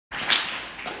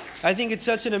I think it's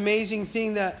such an amazing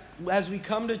thing that as we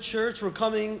come to church, we're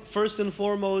coming first and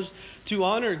foremost to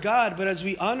honor God. But as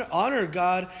we honor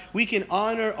God, we can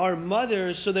honor our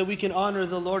mothers so that we can honor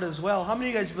the Lord as well. How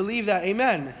many of you guys believe that?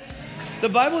 Amen. The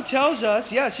Bible tells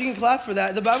us, yes, you can clap for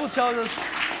that. The Bible tells us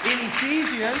in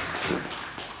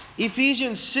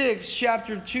Ephesians 6,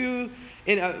 chapter 2,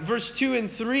 in verse 2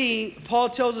 and 3, Paul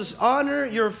tells us, honor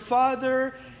your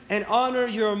father and honor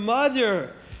your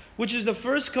mother, which is the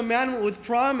first commandment with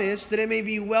promise, that it may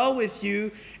be well with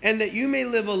you and that you may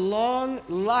live a long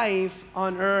life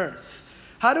on earth.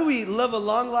 How do we live a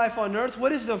long life on earth?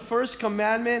 What is the first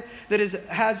commandment that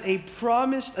has a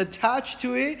promise attached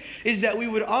to it? Is that we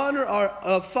would honor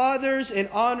our fathers and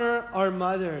honor our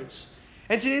mothers.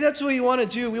 And today that's what we want to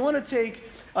do. We want to take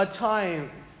a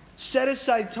time, set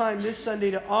aside time this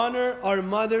Sunday to honor our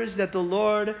mothers that the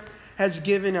Lord has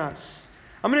given us.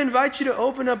 I'm going to invite you to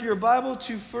open up your Bible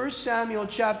to 1 Samuel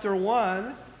chapter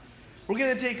 1. We're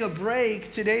going to take a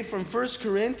break today from 1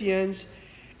 Corinthians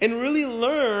and really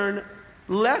learn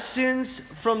lessons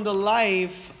from the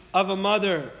life of a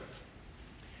mother.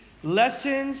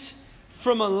 Lessons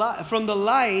from the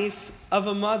life of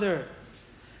a mother.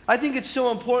 I think it's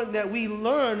so important that we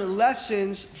learn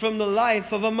lessons from the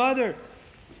life of a mother.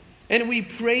 And we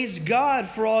praise God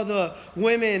for all the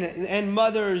women and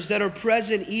mothers that are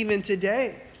present even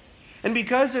today. And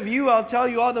because of you, I'll tell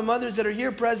you, all the mothers that are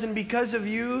here present, because of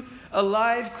you,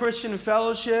 Alive Christian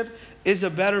Fellowship is a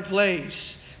better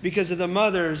place because of the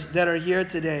mothers that are here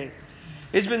today.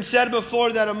 It's been said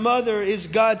before that a mother is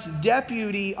God's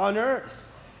deputy on earth.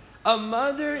 A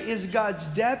mother is God's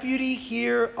deputy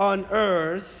here on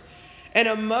earth. And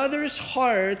a mother's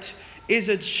heart is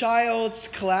a child's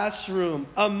classroom.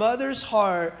 A mother's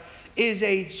heart is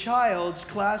a child's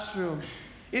classroom.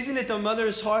 Isn't it the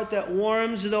mother's heart that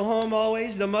warms the home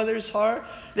always? The mother's heart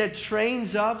that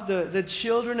trains up the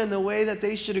children in the way that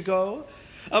they should go?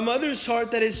 A mother's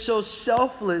heart that is so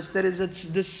selfless, that is a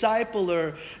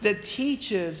discipler, that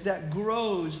teaches, that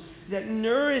grows, that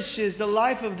nourishes the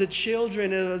life of the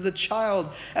children and of the child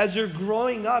as they're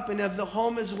growing up, and of the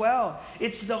home as well.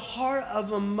 It's the heart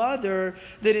of a mother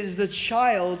that is the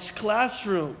child's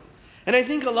classroom. And I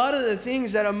think a lot of the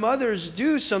things that mothers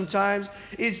do sometimes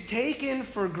is taken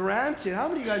for granted. How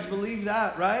many of you guys believe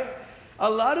that, right? A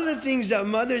lot of the things that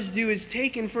mothers do is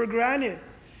taken for granted.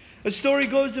 A story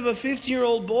goes of a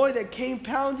 15-year-old boy that came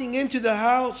pounding into the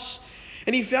house,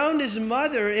 and he found his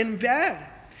mother in bed.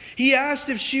 He asked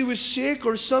if she was sick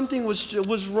or something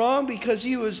was wrong, because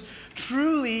he was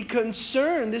truly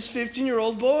concerned, this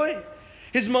 15-year-old boy.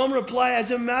 His mom replied,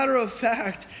 as a matter of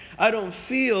fact, I don't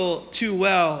feel too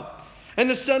well. And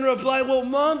the son replied, well,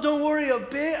 Mom, don't worry a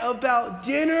bit about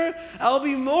dinner. I'll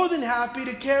be more than happy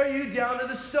to carry you down to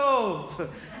the stove.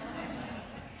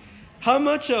 How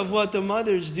much of what the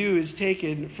mothers do is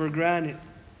taken for granted?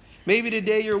 Maybe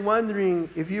today you're wondering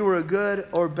if you were a good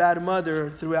or bad mother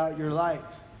throughout your life.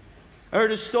 I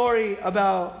heard a story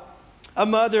about a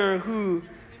mother who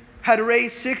had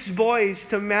raised 6 boys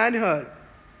to manhood,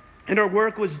 and her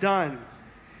work was done.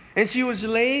 And she was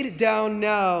laid down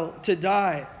now to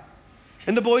die.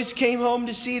 And the boys came home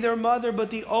to see their mother, but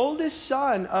the oldest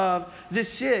son of the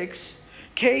 6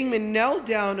 came and knelt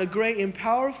down, a great and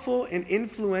powerful and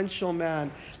influential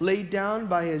man, laid down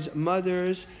by his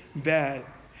mother's bed,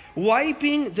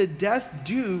 wiping the death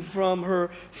dew from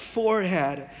her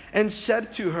forehead, and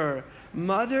said to her,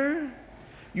 Mother,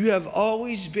 you have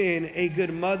always been a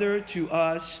good mother to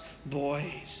us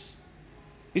boys.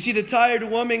 You see, the tired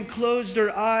woman closed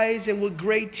her eyes and with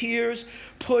great tears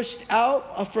pushed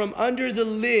out from under the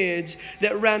lids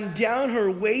that ran down her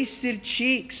wasted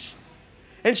cheeks.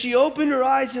 And she opened her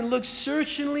eyes and looked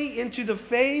searchingly into the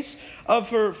face of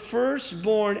her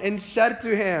firstborn and said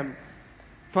to him,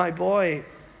 My boy,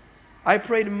 I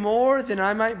prayed more than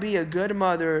I might be a good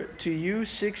mother to you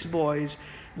 6 boys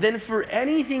than for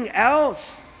anything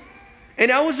else.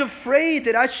 And I was afraid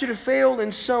that I should have failed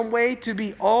in some way to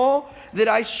be all that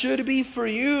I should be for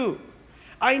you.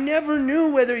 I never knew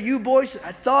whether you boys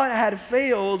thought I had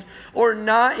failed or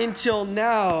not until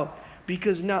now,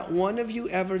 because not one of you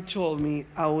ever told me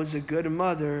I was a good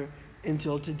mother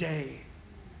until today.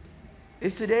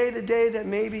 Is today the day that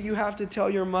maybe you have to tell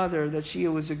your mother that she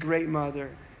was a great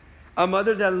mother? A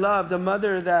mother that loved, a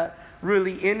mother that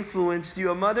really influenced you,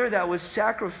 a mother that was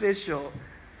sacrificial.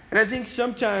 And I think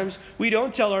sometimes we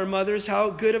don't tell our mothers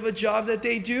how good of a job that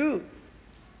they do.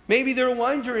 Maybe they're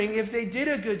wondering if they did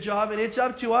a good job, and it's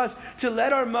up to us to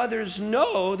let our mothers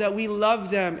know that we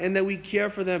love them and that we care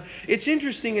for them. It's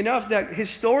interesting enough that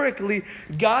historically,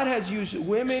 God has used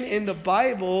women in the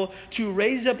Bible to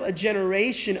raise up a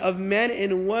generation of men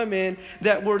and women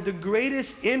that were the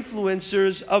greatest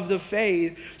influencers of the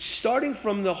faith, starting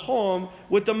from the home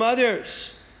with the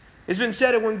mothers. It's been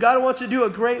said that when God wants to do a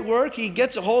great work, He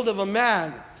gets a hold of a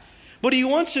man. But He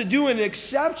wants to do an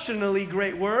exceptionally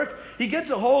great work, He gets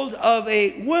a hold of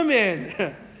a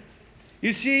woman.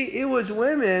 You see, it was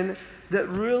women that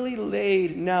really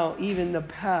laid now even the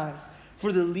path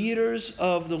for the leaders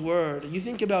of the word. You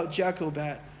think about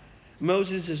Jochebed,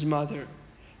 Moses' mother,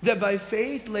 that by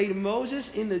faith laid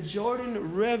Moses in the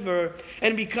Jordan River.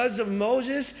 And because of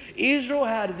Moses, Israel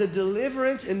had the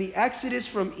deliverance and the exodus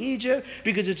from Egypt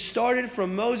because it started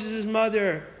from Moses'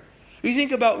 mother. You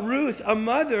think about Ruth, a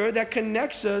mother that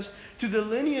connects us to the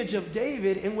lineage of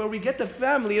David and where we get the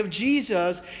family of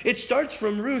Jesus. It starts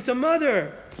from Ruth, a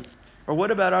mother. Or what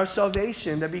about our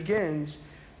salvation that begins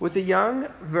with a young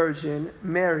virgin,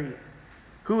 Mary,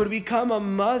 who would become a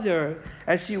mother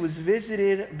as she was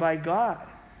visited by God?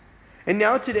 And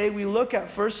now today we look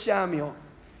at 1 Samuel.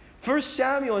 1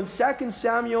 Samuel and 2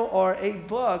 Samuel are a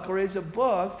book, or is a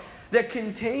book, that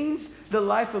contains the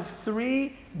life of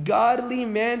three godly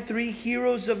men, three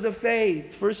heroes of the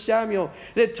faith. 1 Samuel,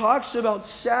 that talks about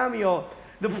Samuel,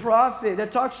 the prophet,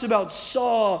 that talks about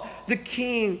Saul, the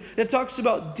king, that talks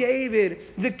about David,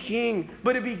 the king.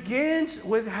 But it begins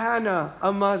with Hannah,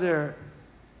 a mother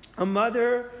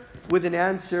with an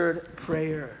answered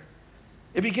prayer.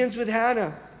 It begins with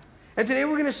Hannah. And today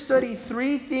we're going to study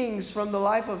three things from the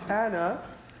life of Hannah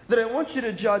that I want you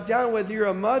to jot down, whether you're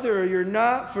a mother or you're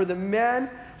not. For the men,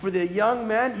 for the young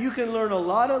men, you can learn a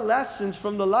lot of lessons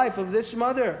from the life of this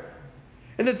mother.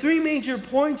 And the three major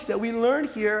points that we learn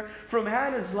here from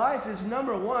Hannah's life is,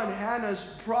 number one, Hannah's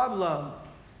problem.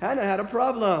 Hannah had a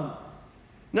problem.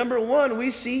 Number one,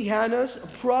 we see Hannah's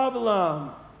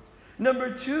problem.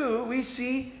 Number two, we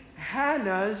see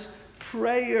Hannah's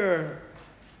prayer.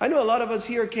 I know a lot of us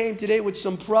here came today with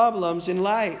some problems in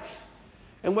life.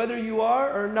 And whether you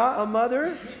are or not a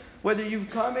mother, whether you've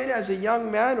come in as a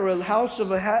young man or the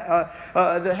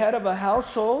head of a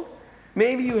household,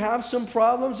 maybe you have some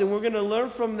problems, and we're going to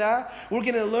learn from that. We're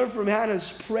going to learn from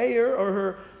Hannah's prayer or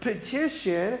her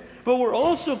petition, but we're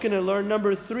also going to learn,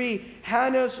 number three,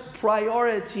 Hannah's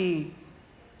priority.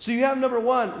 So you have number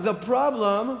one, the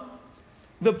problem,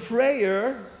 the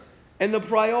prayer, and the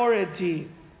priority.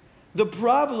 The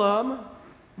problem,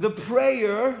 the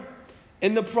prayer,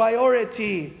 and the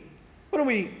priority. Why don't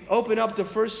we open up to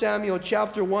 1 Samuel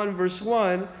chapter 1, verse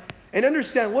 1, and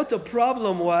understand what the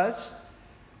problem was,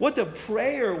 what the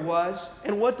prayer was,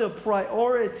 and what the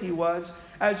priority was,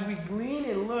 as we glean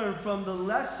and learn from the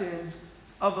lessons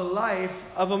of a life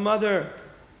of a mother.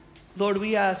 Lord,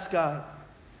 we ask, God,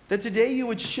 that today you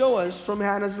would show us from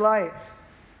Hannah's life.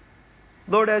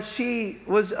 Lord, as she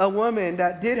was a woman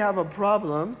that did have a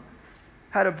problem,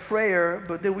 had a prayer,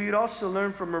 but that we would also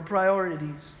learn from her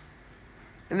priorities.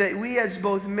 And that we as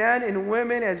both men and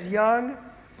women, as young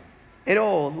and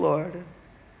old, Lord,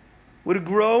 would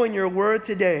grow in your word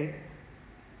today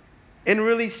and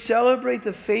really celebrate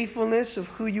the faithfulness of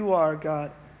who you are,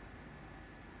 God.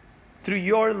 Through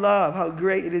your love, how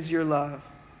great it is your love.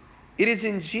 It is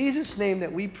in Jesus' name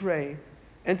that we pray.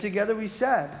 And together we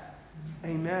said,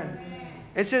 Amen.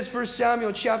 It says 1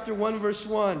 Samuel chapter 1, verse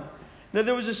 1. Now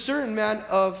there was a certain man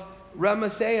of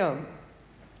Ramathaim,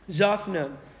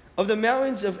 Zophnim, of the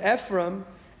mountains of Ephraim,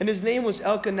 and his name was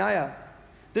Elkanah,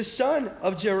 the son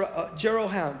of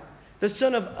Jeroham, the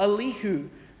son of Elihu,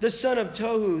 the son of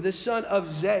Tohu, the son of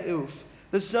Zeuth,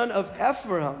 the son of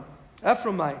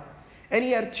Ephraimite. And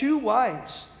he had two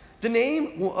wives. The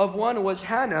name of one was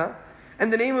Hannah,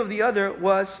 and the name of the other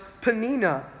was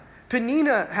Peninnah.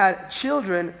 Peninnah had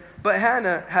children, but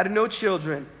Hannah had no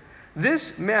children.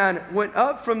 This man went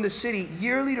up from the city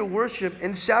yearly to worship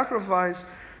and sacrifice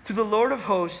to the Lord of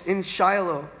hosts in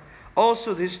Shiloh.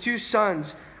 Also his two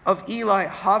sons of Eli,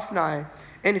 Hophni,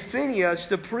 and Phinehas,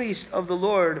 the priest of the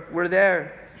Lord, were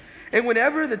there. And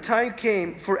whenever the time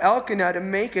came for Elkanah to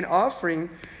make an offering,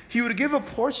 he would give a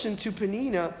portion to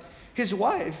Peninnah, his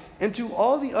wife, and to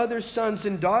all the other sons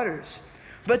and daughters.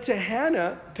 But to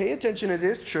Hannah, pay attention to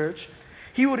this, church,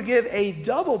 he would give a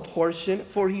double portion,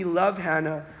 for he loved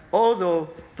Hannah, although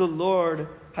the Lord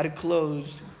had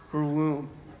closed her womb.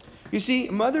 You see,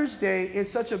 Mother's Day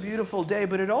is such a beautiful day,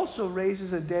 but it also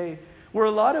raises a day where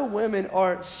a lot of women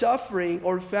are suffering,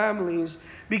 or families,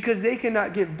 because they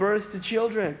cannot give birth to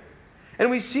children. And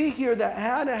we see here that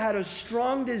Hannah had a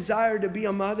strong desire to be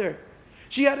a mother.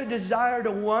 She had a desire to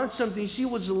want something. She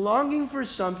was longing for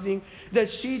something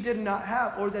that she did not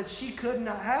have or that she could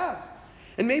not have.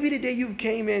 And maybe today you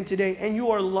came in today and you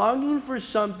are longing for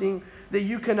something that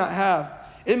you cannot have.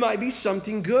 It might be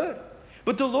something good,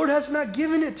 but the Lord has not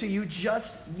given it to you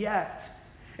just yet.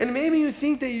 And maybe you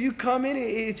think that you come in,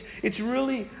 it's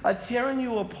really tearing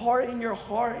you apart in your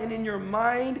heart and in your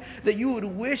mind, that you would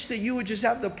wish that you would just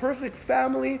have the perfect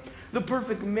family, the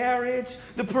perfect marriage,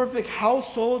 the perfect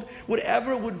household,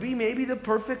 whatever it would be, maybe the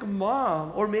perfect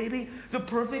mom, or maybe the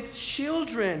perfect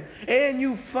children. And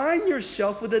you find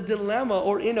yourself with a dilemma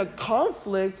or in a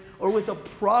conflict or with a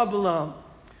problem.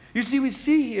 You see, we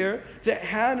see here that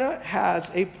Hannah has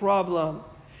a problem.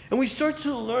 And we start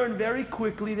to learn very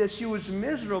quickly that she was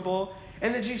miserable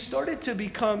and that she started to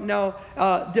become now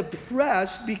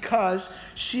depressed because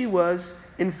she was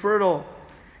infertile.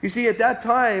 You see, at that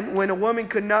time, when a woman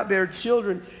could not bear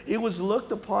children, it was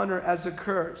looked upon her as a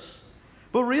curse.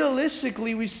 But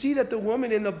realistically, we see that the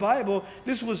woman in the Bible,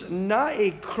 this was not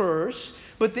a curse,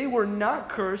 but they were not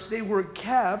cursed. They were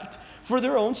kept for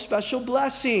their own special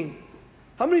blessing.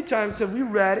 How many times have we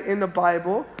read in the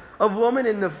Bible of women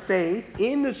in the faith,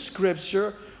 in the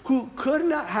scripture, who could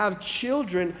not have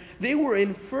children? They were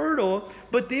infertile,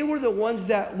 but they were the ones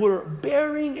that were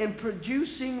bearing and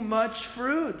producing much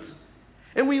fruit.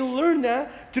 And we learn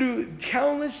that through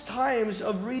countless times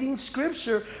of reading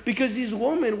scripture, because these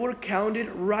women were counted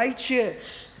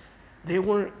righteous. They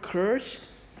weren't cursed.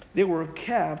 They were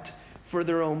kept for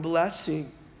their own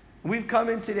blessing. We've come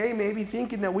in today maybe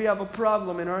thinking that we have a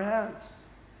problem in our hands.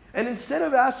 And instead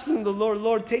of asking the Lord,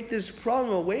 Lord, take this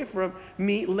problem away from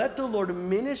me, let the Lord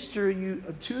minister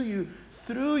to you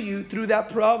through that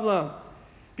problem.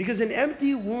 Because an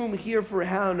empty womb here for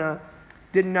Hannah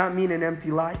did not mean an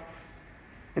empty life.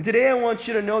 And today I want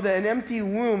you to know that an empty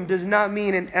womb does not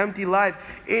mean an empty life.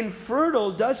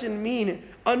 Infertile doesn't mean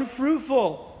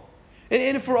unfruitful.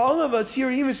 And for all of us here,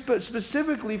 even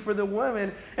specifically for the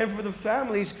women and for the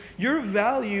families, your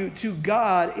value to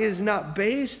God is not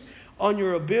based on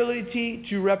your ability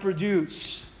to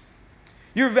reproduce.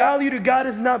 Your value to God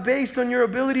is not based on your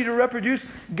ability to reproduce.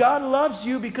 God loves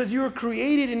you because you are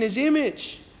created in His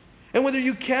image. And whether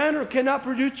you can or cannot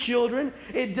produce children,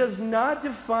 it does not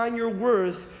define your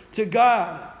worth to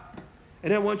God.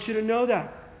 And I want you to know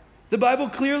that. The Bible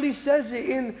clearly says it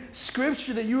in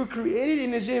Scripture that you were created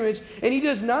in His image, and He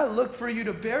does not look for you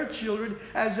to bear children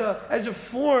as a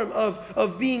form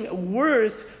of being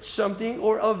worth something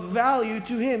or of value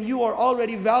to Him. You are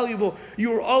already valuable.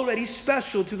 You are already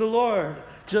special to the Lord,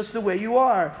 just the way you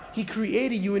are. He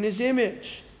created you in His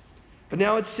image. But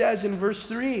now it says in verse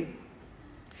 3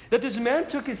 that this man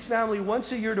took his family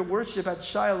once a year to worship at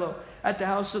Shiloh at the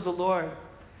house of the Lord.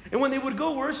 And when they would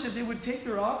go worship, they would take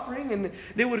their offering and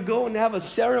they would go and have a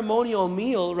ceremonial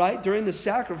meal, right, during the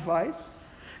sacrifice.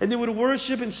 And they would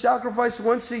worship and sacrifice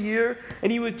once a year.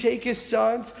 And he would take his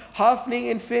sons, Hophni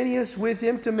and Phinehas, with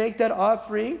him to make that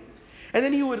offering. And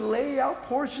then he would lay out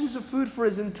portions of food for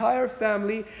his entire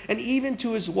family and even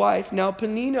to his wife, now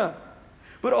Peninnah.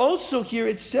 But also here,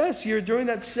 it says here, during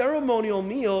that ceremonial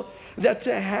meal, that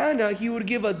to Hannah he would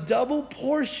give a double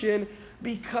portion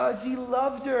because he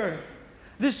loved her.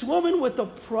 This woman with a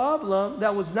problem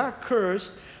that was not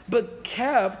cursed, but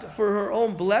kept for her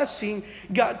own blessing,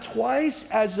 got twice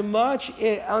as much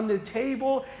on the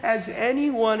table as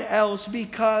anyone else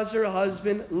because her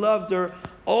husband loved her,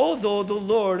 although the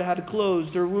Lord had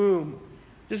closed her womb.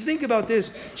 Just think about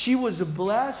this. She was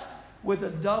blessed with a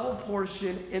double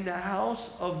portion in the house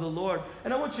of the Lord.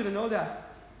 And I want you to know that.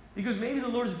 Because maybe the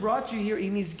Lord's brought you here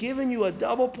and He's given you a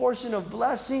double portion of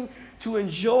blessing to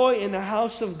enjoy in the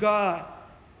house of God.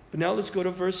 But now let's go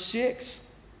to verse 6.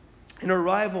 And her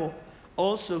rival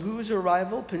also. Who was her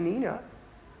rival? Peninnah.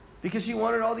 Because she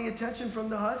wanted all the attention from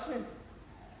the husband.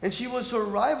 And she was her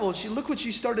rival. Look what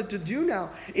she started to do now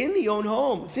in the own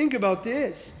home. Think about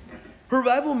this. Her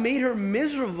rival made her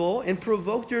miserable and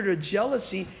provoked her to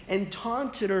jealousy and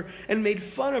taunted her and made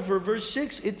fun of her. Verse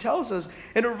 6, it tells us,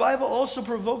 and her rival also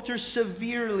provoked her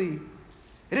severely.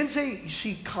 It didn't say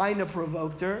she kind of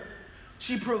provoked her.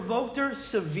 She provoked her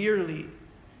severely.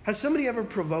 Has somebody ever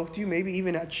provoked you, maybe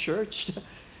even at church?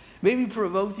 Maybe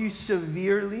provoked you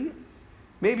severely?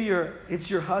 Maybe it's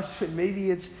your husband.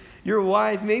 Maybe it's your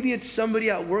wife. Maybe it's somebody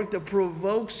at work that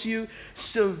provokes you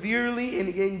severely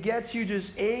and gets you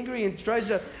just angry and tries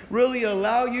to really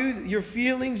allow your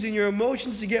feelings and your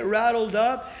emotions to get rattled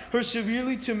up, her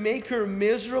severely, to make her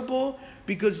miserable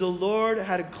because the Lord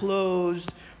had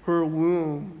closed her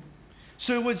womb.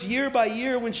 So it was year by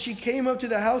year when she came up to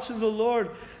the house of the Lord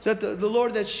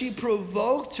that she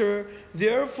provoked her.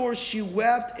 Therefore she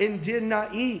wept and did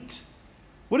not eat.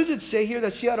 What does it say here?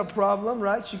 That she had a problem,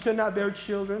 right? She could not bear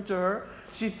children to her.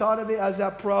 She thought of it as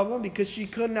that problem because she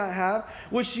could not have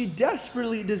what she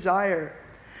desperately desired.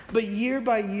 But year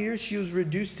by year, she was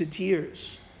reduced to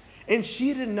tears. And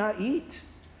she did not eat.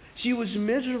 She was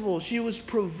miserable. She was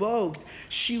provoked.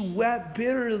 She wept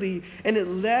bitterly, and it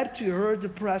led to her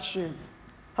depression.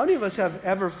 How many of us have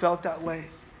ever felt that way?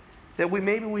 That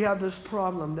maybe we have this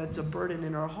problem that's a burden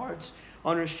in our hearts,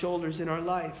 on our shoulders, in our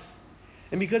life.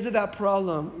 And because of that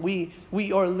problem, we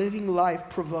are living life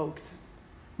provoked.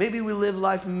 Maybe we live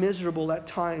life miserable at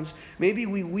times. Maybe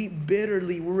we weep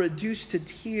bitterly. We're reduced to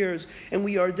tears, and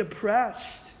we are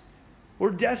depressed. We're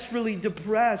desperately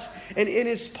depressed. And it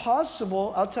is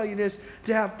possible, I'll tell you this,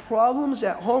 to have problems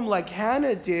at home like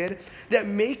Hannah did that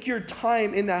make your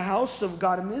time in the house of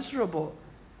God miserable.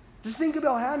 Just think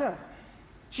about Hannah.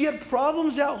 She had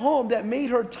problems at home that made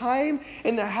her time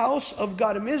in the house of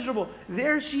God miserable.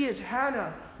 There she is,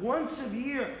 Hannah, once a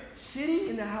year, sitting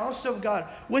in the house of God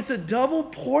with a double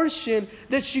portion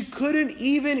that she couldn't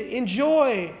even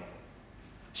enjoy.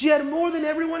 She had more than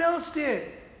everyone else did,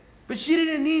 but she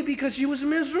didn't need because she was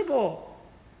miserable.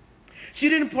 She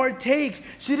didn't partake.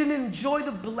 She didn't enjoy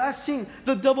the blessing,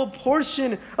 the double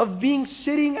portion of being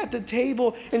sitting at the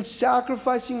table and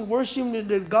sacrificing, worshiping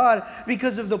to God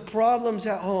because of the problems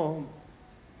at home.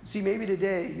 See, maybe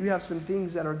today you have some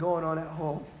things that are going on at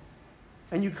home.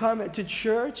 And you come to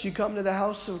church, you come to the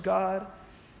house of God,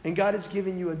 and God has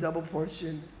given you a double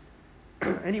portion.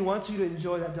 And He wants you to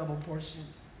enjoy that double portion.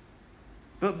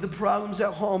 But the problems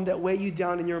at home that weigh you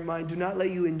down in your mind do not let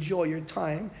you enjoy your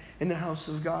time in the house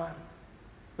of God.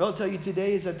 I'll tell you,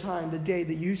 today is a time, the day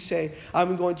that you say,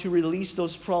 I'm going to release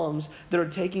those problems that are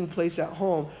taking place at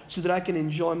home so that I can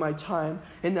enjoy my time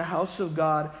in the house of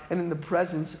God and in the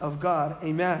presence of God.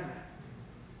 Amen.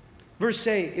 Verse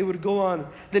 8, it would go on.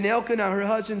 Then Elkanah, her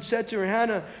husband, said to her,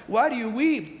 Hannah, why do you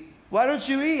weep? Why don't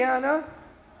you eat, Hannah?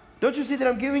 Don't you see that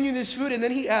I'm giving you this food? And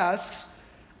then he asks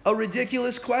a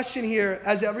ridiculous question here,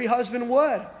 as every husband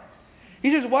would. He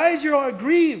says, why is your heart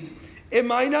grieved? Am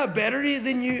I not better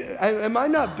than you? Am I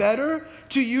not better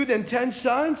to you than 10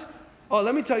 sons? Oh,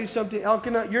 let me tell you something,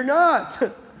 Elkanah, you're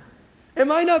not. Am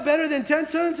I not better than 10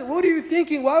 sons? What are you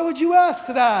thinking? Why would you ask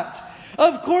that?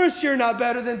 Of course you're not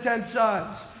better than 10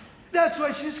 sons. That's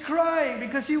why she's crying,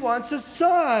 because he wants a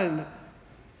son.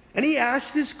 And he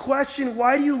asked this question,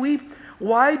 why do you weep?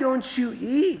 Why don't you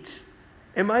eat?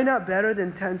 Am I not better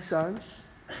than 10 sons?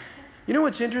 You know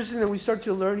what's interesting that we start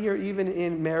to learn here, even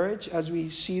in marriage, as we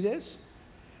see this?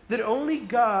 That only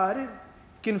God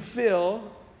can fill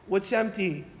what's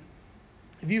empty.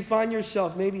 If you find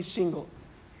yourself maybe single,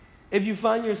 if you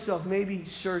find yourself maybe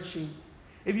searching,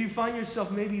 if you find yourself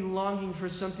maybe longing for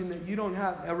something that you don't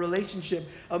have, a relationship,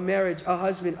 a marriage, a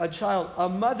husband, a child, a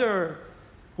mother,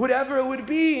 whatever it would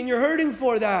be, and you're hurting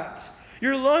for that,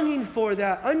 you're longing for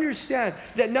that, understand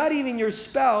that not even your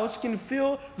spouse can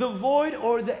fill the void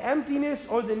or the emptiness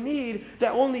or the need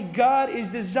that only God is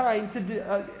designed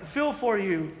to fill for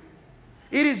you.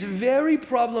 It is very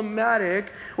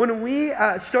problematic when we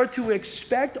start to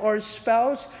expect our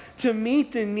spouse to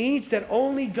meet the needs that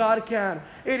only God can.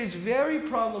 It is very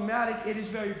problematic. It is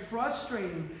very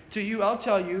frustrating to you, I'll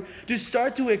tell you, to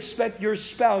start to expect your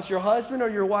spouse, your husband or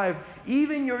your wife,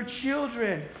 even your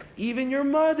children, even your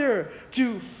mother,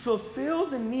 to fulfill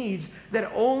the needs that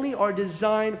only are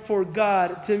designed for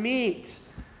God to meet.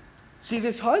 See,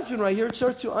 this husband right here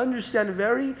starts to understand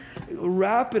very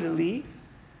rapidly,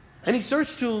 and he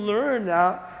starts to learn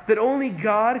that only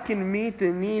God can meet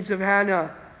the needs of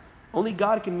Hannah. Only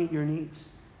God can meet your needs.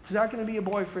 It's not going to be a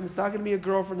boyfriend. It's not going to be a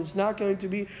girlfriend. It's not going to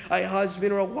be a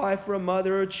husband or a wife or a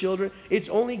mother or children. It's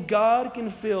only God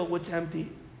can fill what's empty.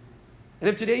 And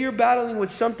if today you're battling with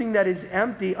something that is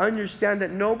empty, understand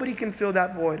that nobody can fill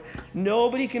that void.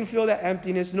 Nobody can fill that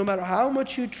emptiness. No matter how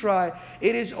much you try,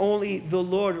 it is only the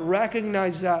Lord.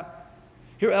 Recognize that.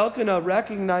 Here Elkanah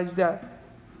recognized that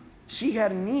she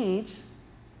had needs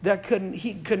that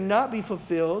could not be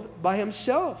fulfilled by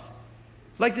himself.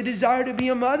 Like the desire to be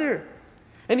a mother.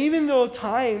 And even though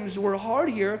times were hard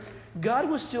here, God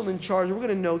was still in charge. We're going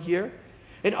to know here.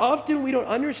 And often we don't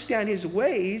understand His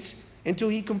ways until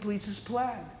He completes His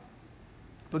plan.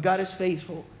 But God is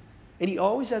faithful. And He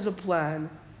always has a plan.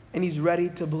 And He's ready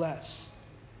to bless.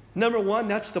 Number one,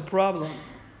 that's the problem.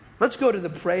 Let's go to the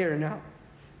prayer now.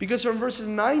 Because from verses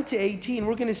 9 to 18,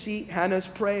 we're going to see Hannah's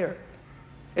prayer.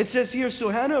 It says here, so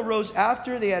Hannah arose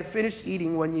after they had finished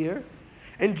eating one year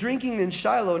and drinking in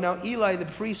Shiloh. Now Eli the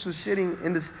priest was sitting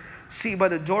in the seat by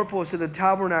the doorpost of the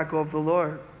tabernacle of the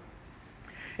Lord.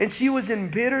 And she was in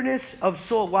bitterness of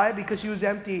soul. Why? Because she was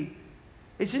empty.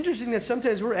 It's interesting that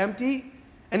sometimes we're empty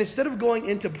And instead of going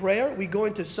into prayer, we go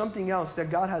into something else that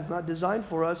God has not designed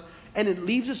for us, and it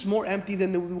leaves us more empty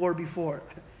than we were before.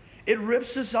 It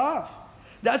rips us off.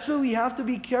 That's why we have to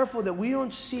be careful that we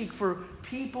don't seek for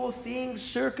people, things,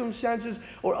 circumstances,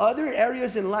 or other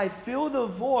areas in life. Fill the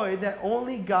void that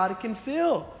only God can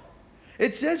fill.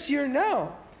 It says here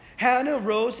now, Hannah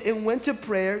rose and went to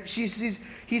prayer. He sees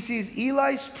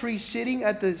Eli's priest sitting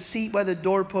at the seat by the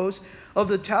doorpost of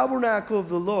the tabernacle of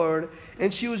the Lord,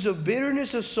 and she was of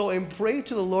bitterness of soul and prayed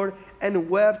to the Lord and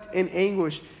wept in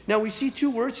anguish. Now we see two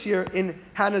words here in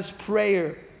Hannah's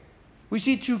prayer. We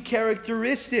see two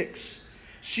characteristics.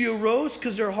 She arose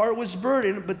because her heart was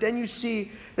burdened, but then you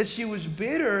see that she was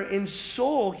bitter in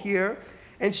soul here,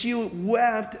 and she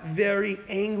wept very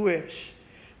anguish.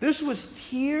 This was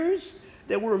tears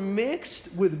that were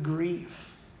mixed with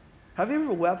grief. Have you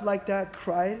ever wept like that,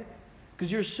 cried?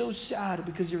 Because you're so sad,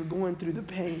 because you're going through the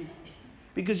pain,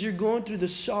 because you're going through the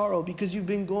sorrow, because you've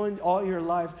been going all your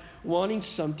life wanting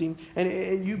something,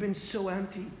 and you've been so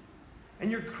empty,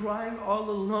 and you're crying all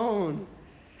alone.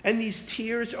 And these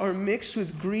tears are mixed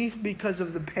with grief because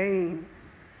of the pain.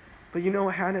 But you know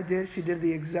what Hannah did? She did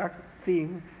the exact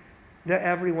thing that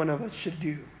every one of us should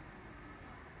do.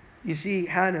 You see,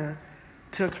 Hannah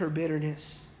took her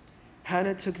bitterness.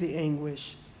 Hannah took the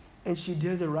anguish, and she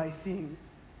did the right thing.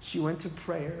 She went to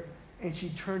prayer, and she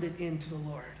turned it into the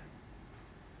Lord.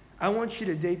 I want you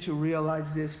today to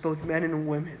realize this, both men and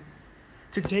women,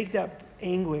 to take that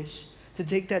anguish, to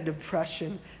take that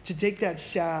depression, to take that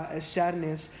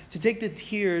sadness, to take the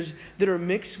tears that are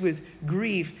mixed with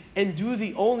grief and do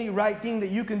the only right thing that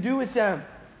you can do with them.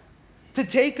 To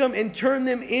take them and turn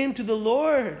them into the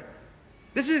Lord.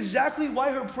 This is exactly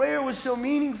why her prayer was so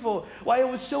meaningful, why it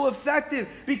was so effective.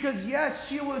 Because yes,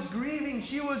 she was grieving,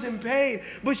 she was in pain,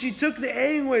 but she took the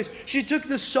anguish, she took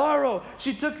the sorrow,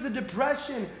 she took the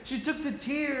depression, she took the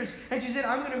tears, and she said,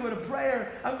 I'm going to go to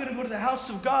prayer, I'm going to go to the house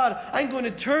of God, I'm going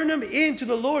to turn them into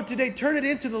the Lord today, turn it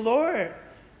into the Lord.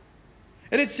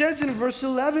 And it says in verse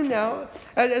 11 now,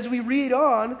 as we read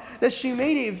on, that she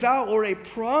made a vow or a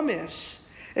promise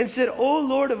and said, O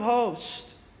Lord of hosts.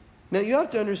 Now you have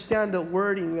to understand the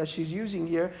wording that she's using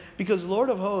here, because Lord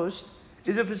of hosts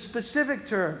is a specific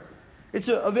term. It's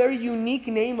a very unique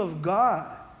name of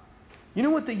God. You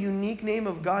know what the unique name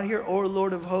of God here, O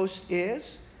Lord of hosts,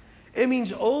 is? It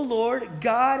means, O Lord,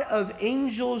 God of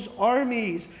angels'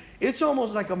 armies. It's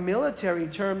almost like a military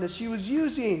term that she was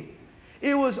using.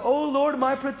 It was, O Lord,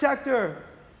 my protector.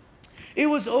 It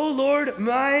was, O Lord,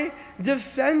 my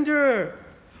defender.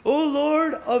 O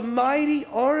Lord of mighty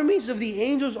armies, of the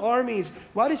angels' armies.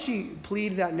 Why did she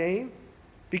plead that name?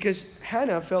 Because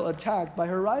Hannah felt attacked by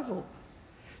her rival.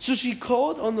 So she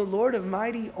called on the Lord of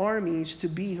mighty armies to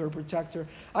be her protector.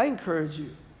 I encourage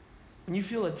you, when you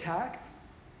feel attacked,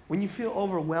 when you feel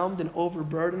overwhelmed and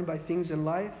overburdened by things in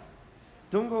life,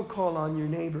 don't go call on your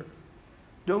neighbor.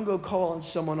 Don't go call on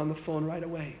someone on the phone right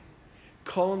away.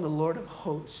 Call on the Lord of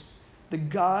hosts, the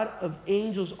God of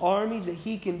angels' armies, that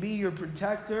He can be your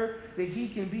protector, that He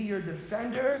can be your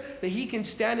defender, that He can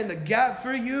stand in the gap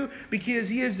for you, because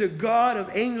He is the God of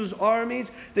angels' armies,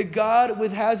 the God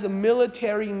which has a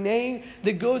military name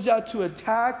that goes out to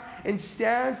attack and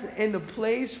stands in the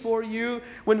place for you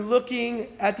when looking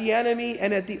at the enemy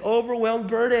and at the overwhelmed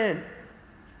burden.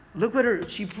 Look what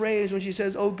she prays when she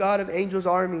says, O God of angels'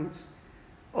 armies,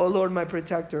 O Lord my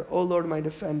protector, O Lord my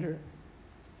defender.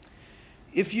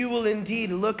 If you will indeed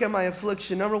look at my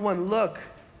affliction. Number one, look.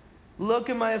 Look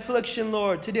at my affliction,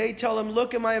 Lord. Today tell Him,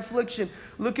 look at my affliction.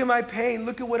 Look at my pain.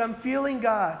 Look at what I'm feeling,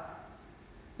 God.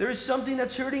 There is something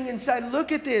that's hurting inside.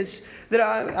 Look at this that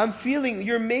I'm feeling,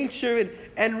 your maidservant.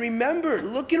 And remember,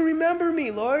 look and remember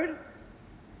me, Lord.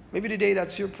 Maybe today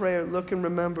that's your prayer. Look and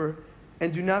remember.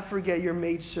 And do not forget your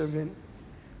maidservant.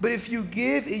 But if you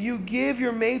give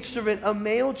your maidservant a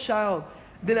male child,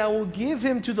 then I will give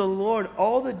him to the Lord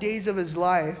all the days of his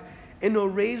life, and no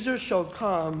razor shall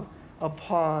come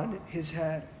upon his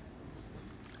head.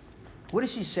 What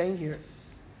is she saying here?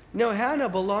 Now, Hannah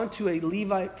belonged to a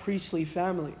Levite priestly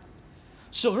family.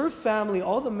 So her family,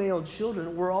 all the male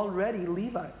children, were already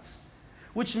Levites,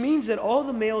 which means that all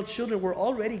the male children were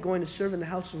already going to serve in the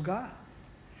house of God.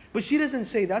 But she doesn't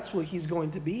say that's what he's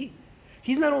going to be.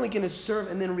 He's not only going to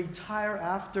serve and then retire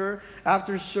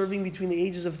after serving between the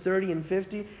ages of 30 and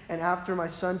 50, and after my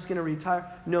son's going to retire.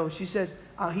 No, she says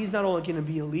he's not only going to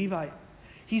be a Levite,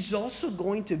 he's also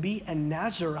going to be a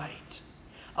Nazirite.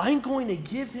 I'm going to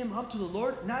give him up to the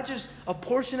Lord, not just a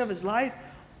portion of his life,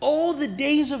 all the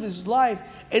days of his life,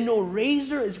 and no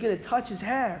razor is going to touch his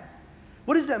hair.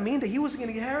 What does that mean? That he wasn't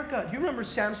going to get a haircut. You remember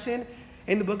Samson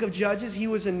in the book of Judges? He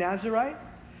was a Nazirite.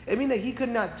 It means that he could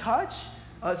not touch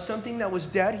something that was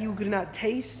dead. He could not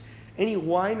taste any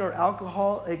wine or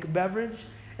alcoholic beverage.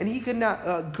 And he could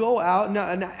not go out,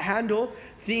 not handle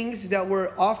things that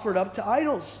were offered up to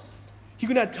idols. He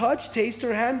could not touch, taste,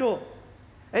 or handle.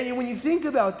 And when you think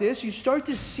about this, you start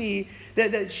to see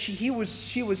that she was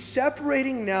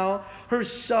separating now her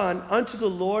son unto the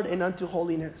Lord and unto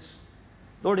holiness.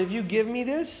 Lord, if you give me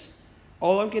this,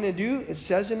 all I'm going to do, it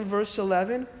says in verse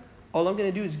 11, all I'm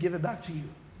going to do is give it back to you.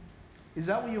 Is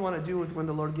that what you want to do with when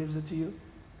the Lord gives it to you?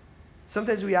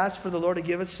 Sometimes we ask for the Lord to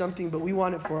give us something, but we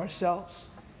want it for ourselves.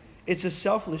 It's a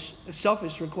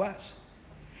selfish request.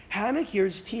 Hannah here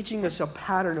is teaching us a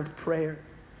pattern of prayer.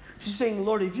 She's saying,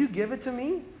 Lord, if you give it to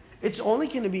me, it's only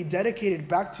going to be dedicated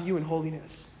back to you in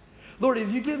holiness. Lord,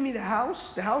 if you give me the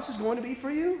house is going to be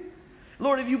for you.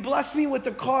 Lord, if you bless me with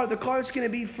the car is going to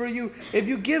be for you. If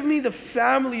you give me the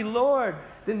family, Lord,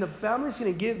 then the family is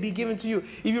going to be given to you.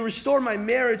 If you restore my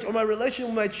marriage or my relationship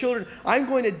with my children, I'm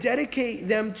going to dedicate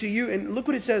them to you. And look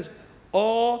what it says,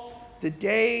 all the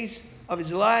days of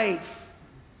his life.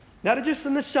 Not just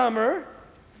in the summer,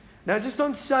 not just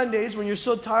on Sundays when you're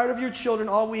so tired of your children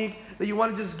all week that you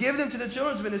want to just give them to the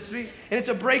children's ministry and it's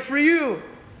a break for you.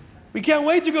 We can't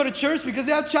wait to go to church because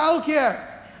they have childcare.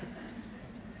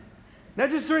 Not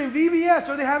just during VBS,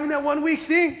 or they having that 1 week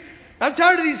thing. I'm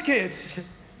tired of these kids.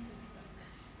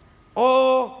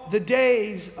 All the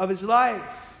days of his life.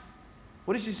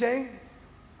 What is she saying?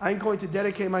 I'm going to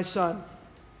dedicate my son.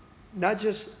 Not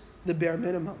just the bare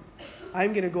minimum.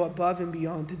 I'm going to go above and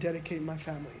beyond to dedicate my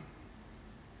family.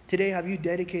 Today, have you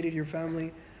dedicated your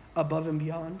family above and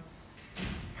beyond?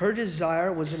 Her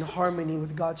desire was in harmony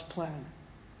with God's plan.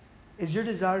 Is your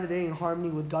desire today in harmony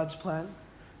with God's plan?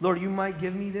 Lord, you might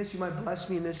give me this, you might bless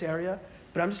me in this area,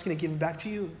 but I'm just going to give it back to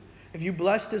you. If you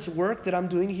bless this work that I'm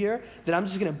doing here, then I'm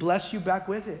just going to bless you back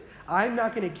with it. I'm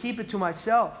not going to keep it to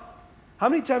myself. How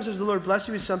many times has the Lord blessed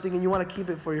you with something and you want to keep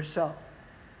it for yourself?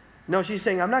 No, she's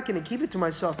saying, I'm not going to keep it to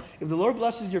myself. If the Lord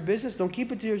blesses your business, don't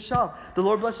keep it to yourself. The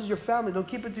Lord blesses your family, don't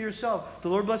keep it to yourself. The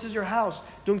Lord blesses your house,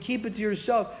 don't keep it to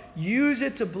yourself. Use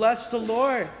it to bless the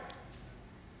Lord.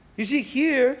 You see,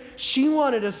 here, she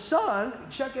wanted a son.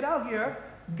 Check it out here.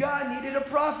 God needed a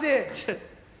prophet.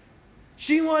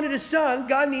 She wanted a son.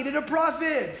 God needed a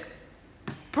prophet.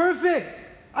 Perfect.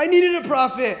 I needed a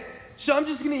prophet. So I'm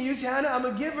just going to use Hannah. I'm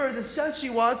going to give her the son she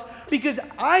wants because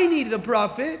I needed a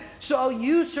prophet. So I'll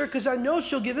use her because I know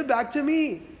she'll give it back to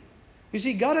me. You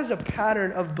see, God has a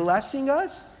pattern of blessing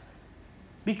us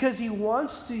because He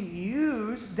wants to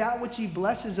use that which He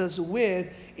blesses us with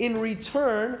in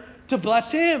return to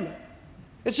bless Him.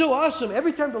 It's so awesome.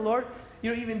 Every time the Lord,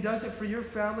 even does it for your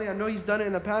family. I know He's done it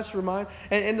in the past for mine.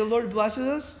 And the Lord blesses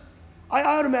us. I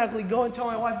automatically go and tell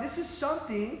my wife, this is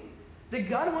something that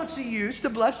God wants to use to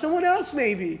bless someone else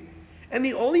maybe. And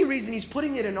the only reason He's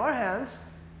putting it in our hands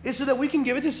is so that we can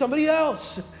give it to somebody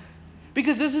else.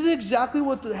 Because this is exactly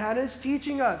what Hannah is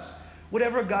teaching us.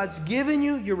 Whatever God's given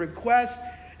you, your request,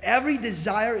 every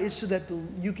desire is so that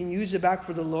you can use it back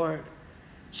for the Lord.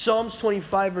 Psalms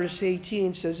 25 verse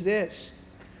 18 says this,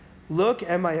 look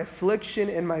at my affliction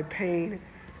and my pain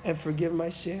and forgive my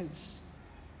sins.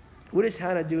 What is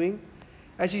Hannah doing?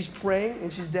 As she's praying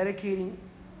and she's dedicating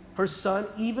her son,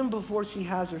 even before she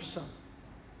has her son,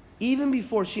 even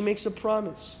before she makes a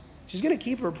promise. She's going to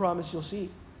keep her promise, you'll see.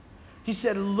 He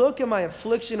said, look at my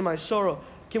affliction and my sorrow.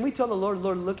 Can we tell the Lord,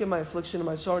 Lord, look at my affliction and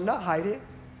my sorrow, not hide it?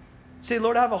 Say,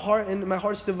 Lord, I have a heart and my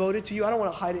heart's devoted to you. I don't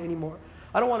want to hide it anymore.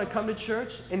 I don't want to come to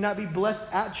church and not be blessed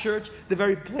at church, the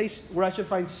very place where I should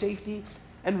find safety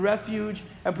and refuge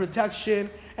and protection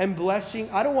and blessing.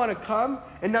 I don't want to come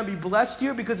and not be blessed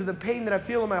here because of the pain that I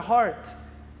feel in my heart.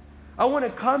 I want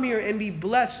to come here and be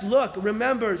blessed. Look,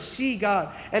 remember, see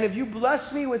God. And if you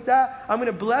bless me with that, I'm going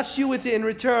to bless you with it in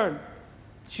return.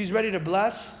 She's ready to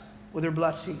bless with her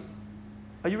blessing.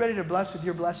 Are you ready to bless with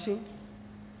your blessing?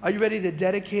 Are you ready to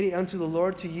dedicate it unto the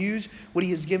Lord to use what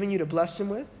He has given you to bless Him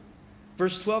with?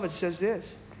 Verse 12, it says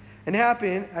this. And it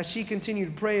happened as she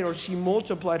continued praying, or she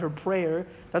multiplied her prayer.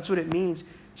 That's what it means.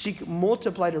 She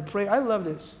multiplied her prayer. I love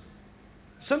this.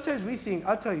 Sometimes we think,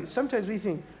 I'll tell you, sometimes we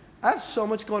think, I have so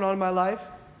much going on in my life,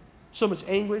 so much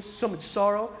anguish, so much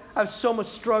sorrow. I have so much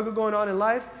struggle going on in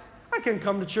life. I can't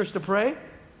come to church to pray.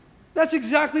 That's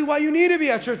exactly why you need to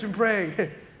be at church and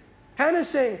pray. Hannah's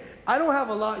saying, I don't have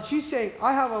a lot. She's saying,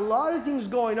 I have a lot of things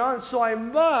going on, so I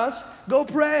must go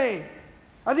pray.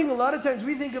 I think a lot of times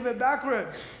we think of it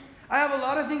backwards. I have a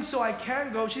lot of things, so I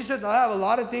can't go. She says, I have a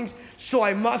lot of things, so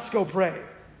I must go pray.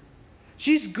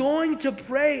 She's going to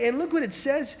pray. And look what it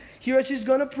says here, she's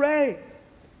going to pray.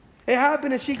 It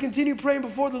happened as she continued praying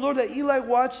before the Lord that Eli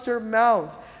watched her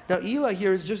mouth. Now, Eli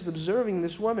here is just observing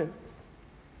this woman.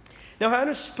 Now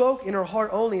Hannah spoke in her heart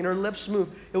only, and her lips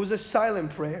moved. It was a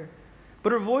silent prayer.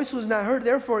 But her voice was not heard.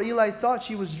 Therefore Eli thought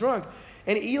she was drunk.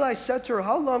 And Eli said to her,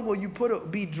 how long will you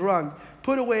be drunk?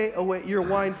 Put away your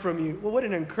wine from you. Well, what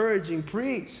an encouraging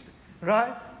priest,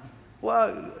 right?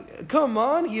 Well, come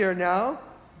on here now.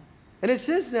 And it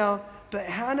says now, but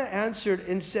Hannah answered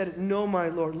and said, no, my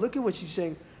Lord. Look at what she's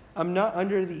saying. I'm not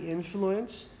under the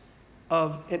influence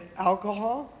of an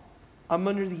alcohol. I'm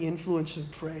under the influence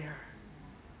of prayer.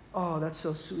 Oh, that's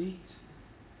so sweet.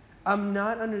 I'm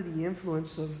not under the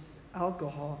influence of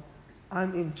alcohol.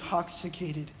 I'm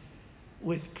intoxicated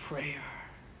with prayer.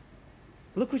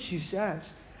 Look what she says.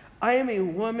 I am a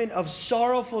woman of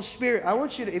sorrowful spirit. I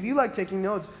want you to, if you like taking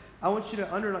notes, I want you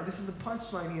to underline, this is the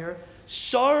punchline here.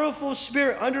 Sorrowful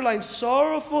spirit, underline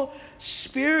sorrowful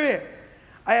spirit.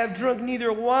 I have drunk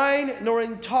neither wine nor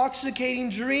intoxicating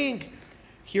drink.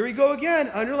 Here we go again,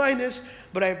 underline this.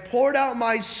 But I poured out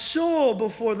my soul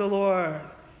before the Lord.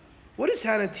 What does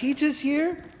Hannah teach us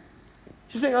here?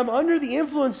 She's saying, I'm under the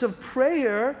influence of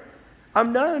prayer.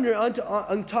 I'm not under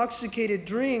intoxicated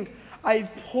drink.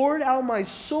 I've poured out my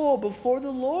soul before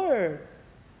the Lord.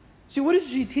 See, what is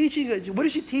she teaching us? What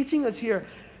is she teaching us here?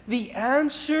 The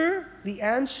answer,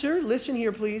 listen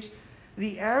here please.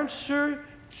 The answer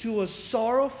to a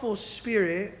sorrowful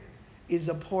spirit is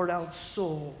a poured out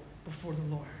soul before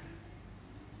the Lord.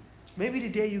 Maybe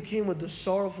today you came with a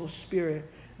sorrowful spirit.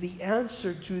 The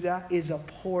answer to that is a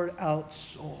poured out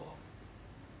soul.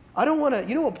 I don't want to,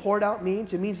 you know what poured out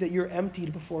means? It means that you're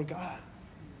emptied before God.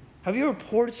 Have you ever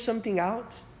poured something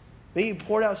out? Maybe you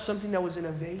poured out something that was in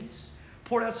a vase,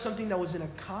 poured out something that was in a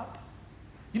cup.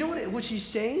 You know what she's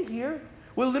saying here?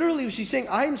 Well, literally she's saying,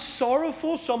 I'm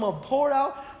sorrowful, so I'm going to pour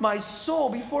out my soul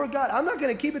before God. I'm not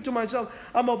going to keep it to myself.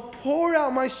 I'm going to pour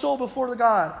out my soul before the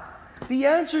God. The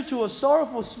answer to a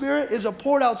sorrowful spirit is a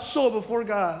poured out soul before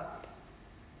God.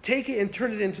 Take it and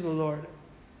turn it into the Lord.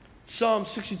 Psalm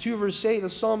 62 verse 8, the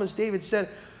psalmist David said,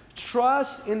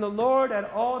 trust in the Lord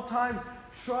at all times.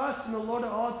 Trust in the Lord at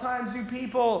all times, you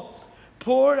people.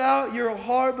 Pour out your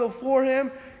heart before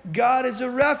Him. God is a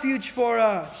refuge for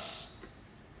us.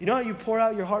 You know how you pour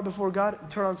out your heart before God?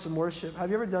 Turn on some worship. Have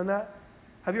you ever done that?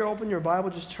 Have you ever opened your Bible,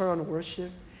 just turn on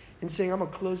worship and saying, I'm going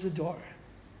to close the door.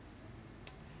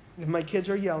 If my kids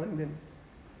are yelling, then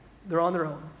they're on their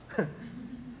own.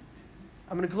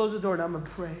 I'm going to close the door and I'm going to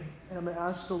pray. And I'm going to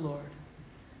ask the Lord,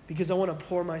 because I want to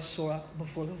pour my soul out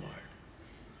before the Lord.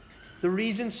 The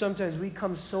reason sometimes we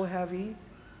come so heavy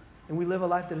and we live a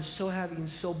life that is so heavy and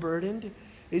so burdened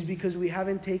is because we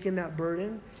haven't taken that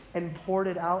burden and poured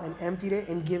it out and emptied it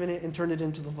and given it and turned it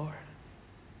into the Lord.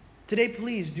 Today,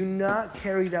 please do not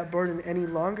carry that burden any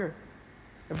longer.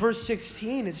 In verse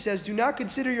 16, it says, do not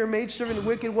consider your maidservant a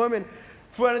wicked woman,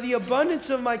 for out of the abundance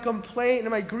of my complaint and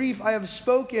my grief I have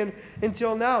spoken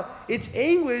until now. It's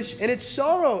anguish and it's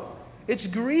sorrow. It's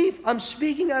grief. I'm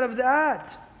speaking out of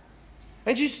that.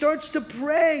 And she starts to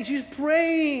pray. She's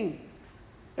praying.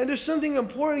 And there's something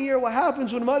important here. What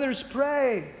happens when mothers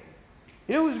pray?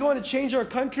 You know who's going to change our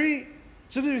country?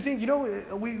 Sometimes we think, you know,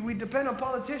 we depend on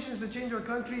politicians to change our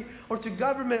country, or to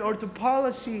government, or to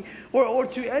policy, or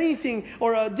to anything,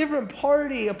 or a different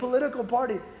party, a political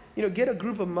party. You know, get a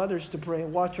group of mothers to pray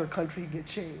and watch our country get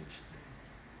changed.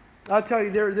 I'll tell you,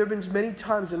 there have been many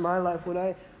times in my life when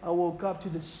I woke up to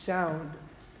the sound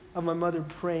of my mother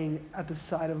praying at the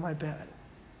side of my bed.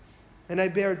 And I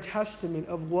bear testament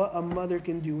of what a mother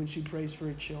can do when she prays for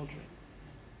her children.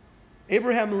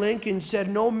 Abraham Lincoln said,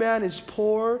 no man is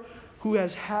poor who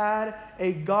has had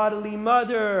a godly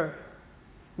mother.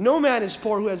 No man is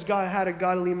poor who has had a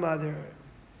godly mother.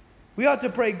 We ought to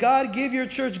pray, God, give your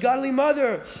church godly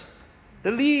mothers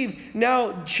that lead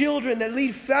now children, that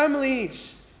lead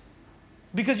families.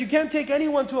 Because you can't take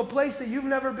anyone to a place that you've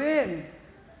never been.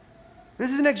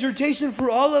 This is an exhortation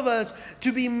for all of us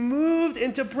to be moved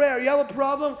into prayer. You have a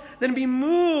problem? Then be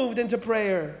moved into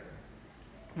prayer.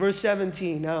 Verse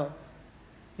 17 now.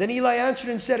 Then Eli answered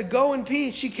and said, go in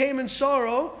peace. She came in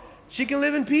sorrow. She can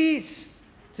live in peace.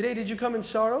 Today, did you come in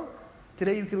sorrow?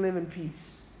 Today you can live in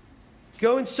peace.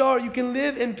 Go in sorrow. You can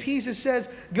live in peace. It says,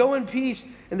 go in peace.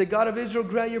 And the God of Israel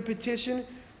grant your petition,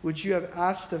 which you have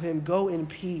asked of Him. Go in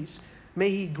peace. May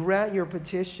He grant your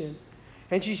petition.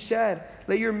 And she said,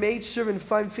 let your maidservant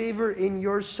find favor in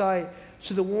your sight.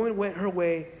 So the woman went her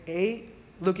way.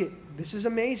 Look at, this is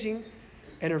amazing.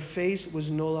 And her face was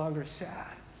no longer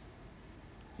sad.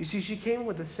 You see, she came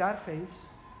with a sad face,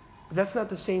 but that's not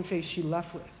the same face she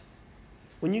left with.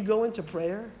 When you go into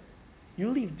prayer, you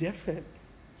leave different.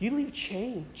 You leave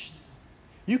changed.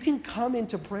 You can come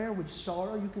into prayer with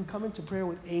sorrow. You can come into prayer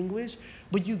with anguish,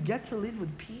 but you get to live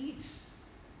with peace.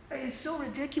 It's so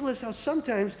ridiculous how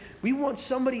sometimes we want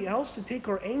somebody else to take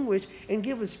our anguish and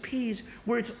give us peace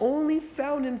where it's only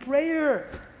found in prayer.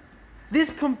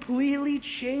 This completely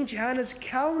changed Hannah's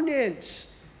countenance.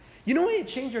 You know why it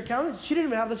changed her countenance? She didn't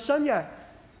even have the son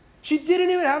yet. She didn't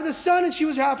even have the son and she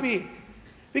was happy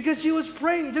because she was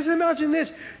praying. Just imagine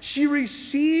this. She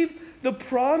received the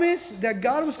promise that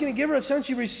God was going to give her a son.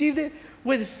 She received it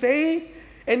with faith.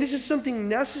 And this is something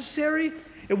necessary.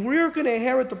 If we're going to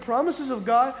inherit the promises of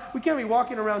God, we can't be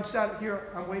walking around sad. Here,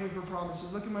 I'm waiting for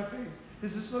promises. Look at my face.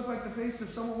 Does this look like the face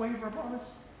of someone waiting for a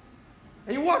promise?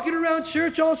 And you're walking around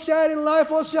church all sad in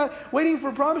life, all sad, waiting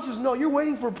for promises. No, you're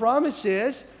waiting for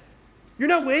promises. You're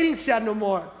not waiting sad no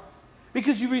more.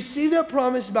 Because you received that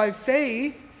promise by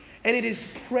faith, and it is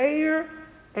prayer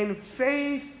and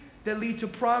faith that lead to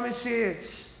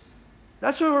promises.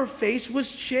 That's why her face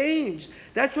was changed.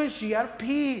 That's why she had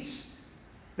peace.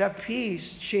 That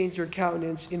peace changed her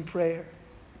countenance in prayer.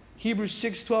 Hebrews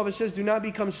 6:12, it says, do not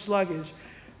become sluggish,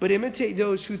 but imitate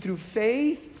those who through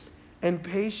faith and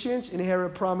patience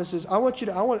inherit promises. I want you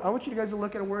guys to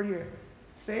look at a word here.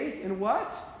 Faith and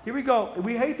what? Here we go.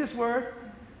 We hate this word.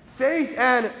 Faith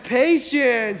and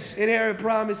patience inherit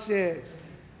promises.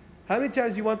 How many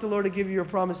times do you want the Lord to give you your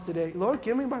promise today? Lord,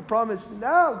 give me my promise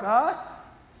now, God.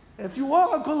 If you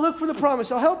want, I'll go look for the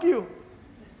promise. I'll help you.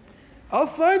 I'll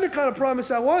find the kind of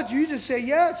promise I want. You just say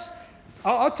yes.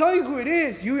 I'll tell you who it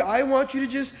is. I want you to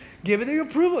just give it the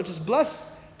approval. Just bless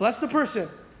the person.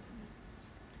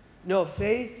 No,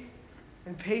 faith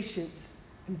and patience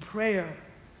and prayer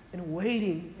and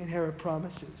waiting inherit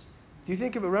promises. Do you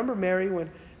think of it? Remember Mary when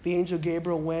the angel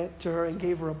Gabriel went to her and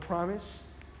gave her a promise?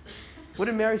 What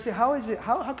did Mary say?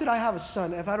 How could I have a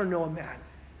son if I don't know a man?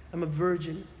 I'm a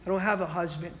virgin. I don't have a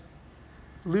husband.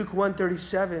 Luke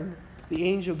 1:37, the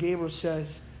angel Gabriel says,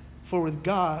 for with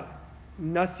God,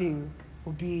 nothing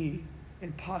will be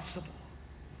impossible.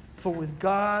 For with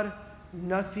God,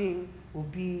 nothing will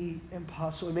be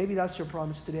impossible. And maybe that's your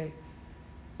promise today.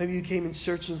 Maybe you came in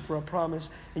searching for a promise,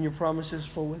 and your promise is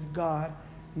for with God,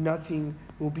 nothing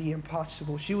will be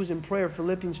impossible. She was in prayer.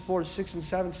 Philippians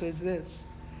 4:6-7 says this.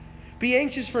 Be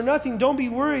anxious for nothing. Don't be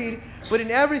worried, but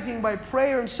in everything by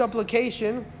prayer and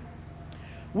supplication,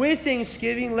 with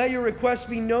thanksgiving, let your requests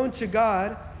be known to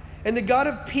God. And the God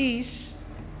of peace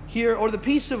here, or the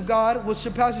peace of God, which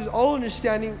surpasses all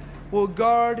understanding, will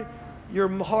guard your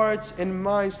hearts and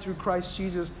minds through Christ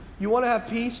Jesus. You want to have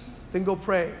peace? Then go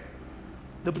pray.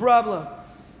 The problem,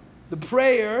 the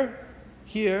prayer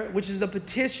here, which is the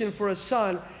petition for a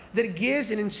son, that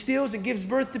gives and instills and gives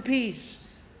birth to peace.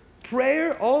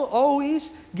 Prayer always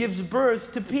gives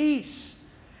birth to peace.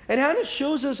 And Hannah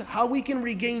shows us how we can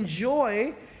regain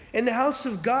joy in the house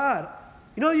of God.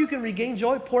 You know how you can regain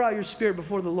joy? Pour out your spirit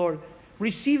before the Lord.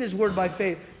 Receive His word by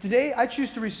faith. Today, I choose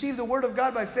to receive the word of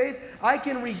God by faith. I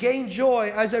can regain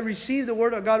joy as I receive the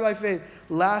word of God by faith.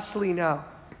 Lastly now,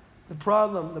 the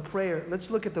problem, the prayer. Let's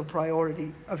look at the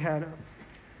priority of Hannah.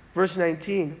 Verse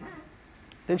 19.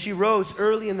 Then she rose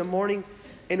early in the morning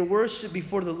and worshipped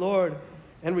before the Lord,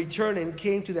 and returned and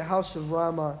came to the house of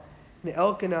Ramah. And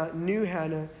Elkanah knew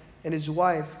Hannah and his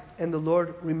wife, and the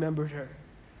Lord remembered her.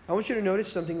 I want you to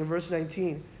notice something in verse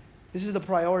 19. This is the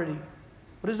priority.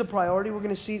 What is the priority we're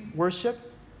going to see? Worship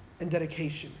and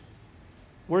dedication.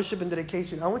 Worship and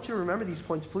dedication. I want you to remember these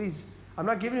points, please. I'm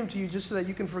not giving them to you just so that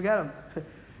you can forget them.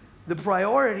 The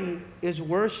priority is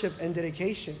worship and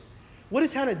dedication. What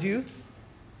does Hannah do?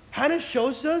 Hannah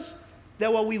shows us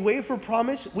that while we wait for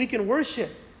promise, we can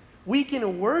worship. We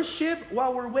can worship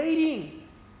while we're waiting.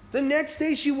 The next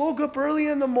day she woke up early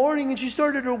in the morning and she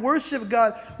started to worship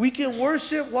God. We can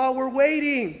worship while we're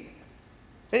waiting.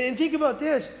 And think about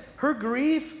this. Her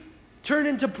grief turned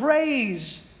into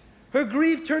praise. Her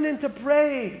grief turned into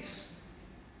praise.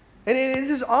 And this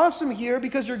is awesome here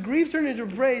because her grief turned into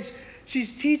praise.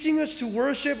 She's teaching us to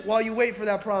worship while you wait for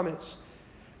that promise.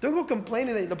 Don't go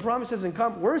complaining that the promise hasn't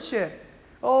come. Worship.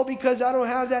 Oh, because I don't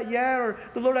have that yet, or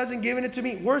the Lord hasn't given it to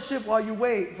me. Worship while you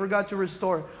wait for God to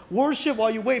restore. Worship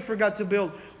while you wait for God to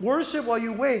build. Worship while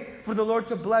you wait for the Lord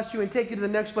to bless you and take you to the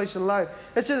next place in life.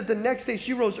 It said that the next day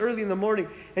she rose early in the morning,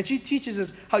 and she teaches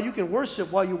us how you can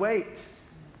worship while you wait.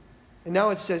 And now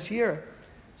it says here,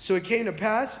 so it came to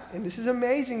pass, and this is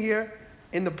amazing here,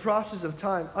 in the process of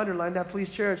time. Underline that, please,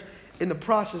 church. In the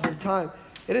process of time.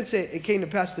 It didn't say it came to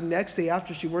pass the next day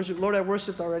after she worshiped. Lord, I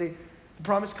worshiped already. The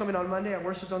promise coming on Monday, I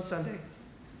worshiped on Sunday.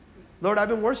 Lord, I've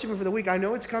been worshiping for the week. I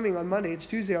know it's coming on Monday. It's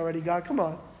Tuesday already. God, come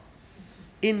on.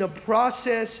 In the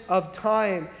process of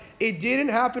time. It didn't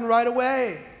happen right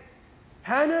away.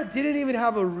 Hannah didn't even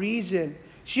have a reason.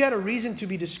 She had a reason to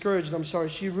be discouraged.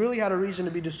 She really had a reason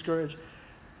to be discouraged.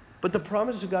 But the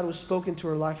promise of God was spoken to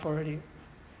her life already.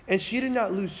 And she did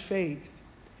not lose faith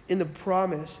in the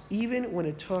promise, even when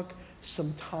it took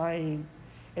some time.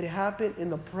 It happened in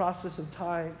the process of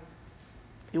time.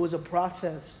 It was a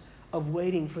process of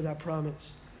waiting for that promise.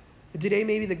 And today,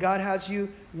 maybe that God has you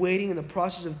waiting in the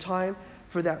process of time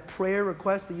for that prayer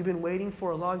request that you've been waiting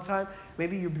for a long time.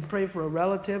 Maybe you've been praying for a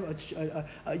relative,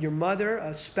 your mother,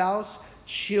 a spouse,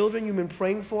 children you've been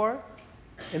praying for.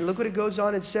 And look what it goes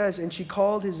on. It says, and she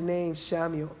called his name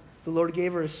Samuel. The Lord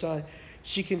gave her a son.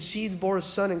 She conceived, bore a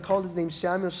son, and called his name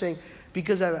Samuel, saying,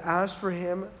 because I have asked for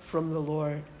him from the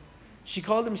Lord. She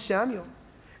called him Samuel.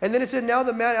 And then it said, now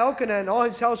the man Elkanah and all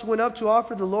his house went up to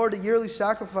offer the Lord a yearly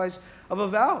sacrifice of a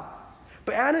vow.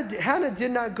 But Hannah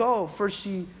did not go, for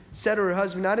she said to her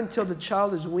husband, not until the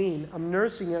child is weaned. I'm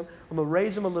nursing him. I'm going to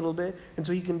raise him a little bit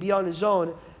until he can be on his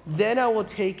own. Then I will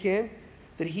take him,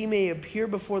 that he may appear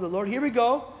before the Lord. Here we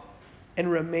go.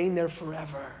 And remain there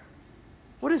forever.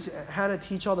 What does Hannah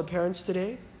teach all the parents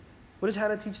today? What does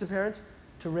Hannah teach the parents?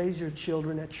 To raise your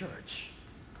children at church.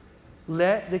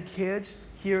 Let the kids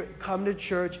here come to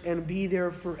church and be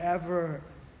there forever.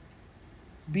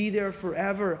 Be there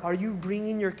forever. Are you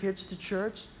bringing your kids to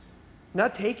church?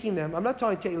 Not taking them. I'm not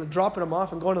talking about dropping them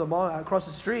off and going to the mall across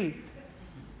the street.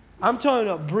 I'm talking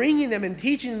about bringing them and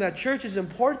teaching them that church is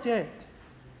important.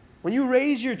 When you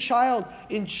raise your child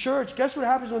in church, guess what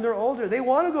happens when they're older? They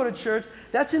want to go to church.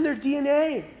 That's in their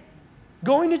DNA.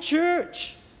 Going to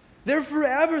church. They're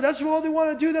forever. That's all they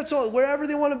want to do. That's all. Wherever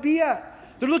they want to be at.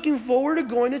 They're looking forward to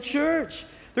going to church.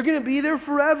 They're going to be there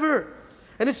forever.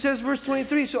 And it says, verse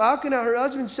 23, so Elkanah, her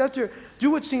husband, said to her, do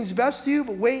what seems best to you,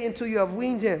 but wait until you have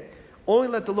weaned him. Only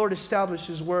let the Lord establish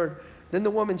his word. Then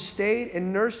the woman stayed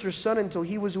and nursed her son until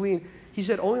he was weaned. He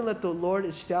said, only let the Lord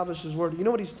establish his word. You know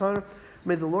what he's telling her?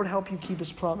 May the Lord help you keep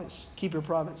his promise. Keep your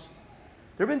promise.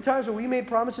 There have been times when we made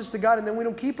promises to God and then we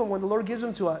don't keep them when the Lord gives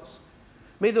them to us.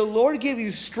 May the Lord give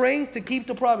you strength to keep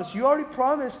the promise. You already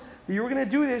promised that you were going to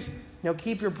do this. Now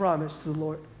keep your promise to the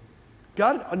Lord.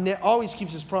 God always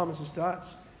keeps his promises to us.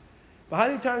 But how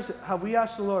many times have we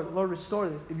asked the Lord, Lord, restore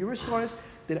this? If you restore this,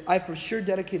 then I for sure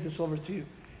dedicate this over to you.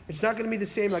 It's not going to be the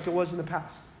same like it was in the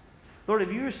past. Lord,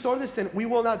 if you restore this, then we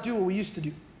will not do what we used to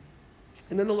do.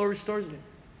 And then the Lord restores it.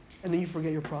 And then you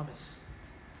forget your promise.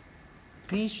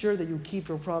 Be sure that you keep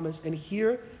your promise. And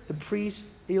here the priest,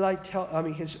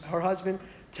 her husband,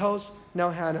 tells now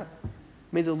Hannah,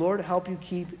 may the Lord help you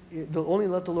keep, only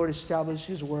let the Lord establish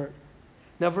his word.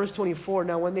 Now verse 24,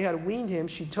 now when they had weaned him,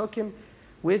 she took him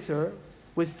with her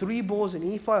with 3 bowls and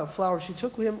ephah of flour. She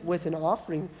took him with an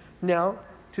offering now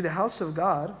to the house of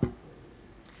God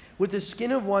with the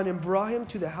skin of one and brought him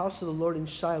to the house of the Lord in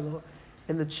Shiloh.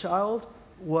 And the child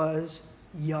was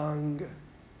young.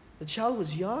 The child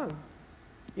was young.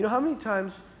 You know how many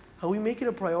times we make it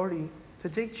a priority to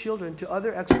take children to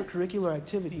other extracurricular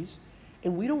activities,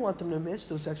 and we don't want them to miss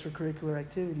those extracurricular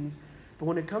activities. But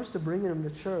when it comes to bringing them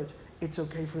to church, it's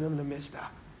okay for them to miss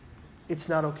that. It's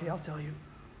not okay, I'll tell you.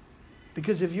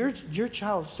 Because if your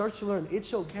child starts to learn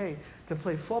it's okay to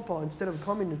play football instead of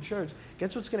coming to church,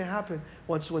 guess what's going to happen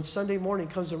when Sunday morning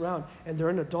comes around and they're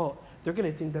an adult? They're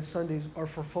going to think that Sundays are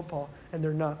for football and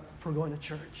they're not for going to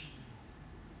church.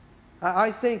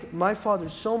 I thank my father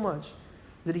so much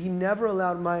that he never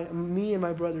allowed me and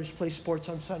my brothers play sports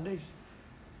on Sundays.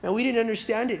 And we didn't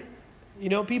understand it. You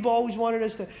know, people always wanted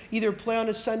us to either play on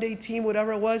a Sunday team,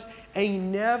 whatever it was, and he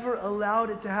never allowed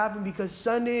it to happen because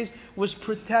Sundays was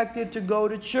protected to go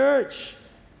to church.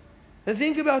 And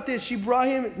think about this. She brought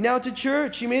him now to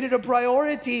church. She made it a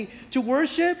priority to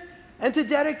worship and to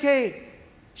dedicate.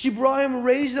 She brought him,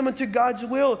 raised him into God's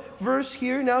will. Verse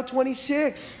here, now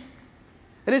 26.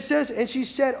 And it says, and she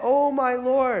said, oh my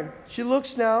Lord. She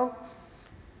looks now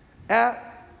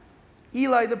at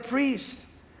Eli the priest.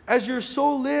 As your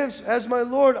soul lives, as my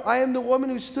Lord, I am the woman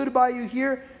who stood by you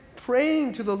here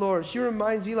praying to the Lord. She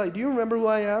reminds Eli, do you remember who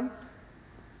I am?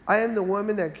 I am the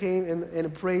woman that came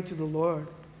and prayed to the Lord.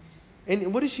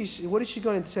 And what is she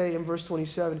going to say in verse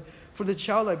 27? For the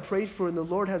child I prayed for, and the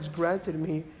Lord has granted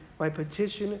me my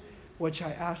petition, which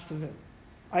I asked of him.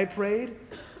 I prayed,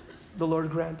 the Lord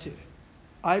granted.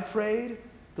 I prayed,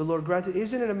 the Lord granted.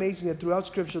 Isn't it amazing that throughout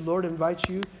Scripture, the Lord invites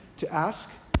you to ask?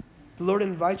 The Lord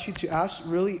invites you to ask.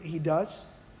 Really, he does.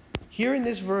 Here in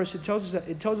this verse, it tells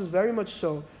us very much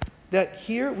so that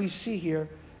here we see here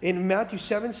in Matthew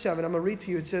 7:7, I'm going to read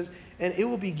to you. It says, and it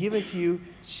will be given to you.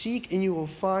 Seek and you will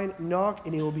find. Knock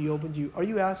and it will be opened to you. Are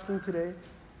you asking today?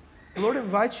 The Lord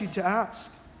invites you to ask.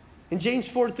 In James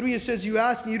 4:3, it says, you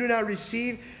ask and you do not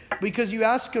receive because you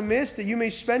ask amiss that you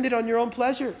may spend it on your own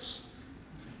pleasures.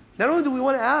 Not only do we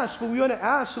want to ask, but we want to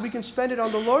ask so we can spend it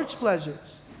on the Lord's pleasures.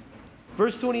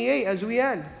 Verse 28, as we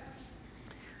end.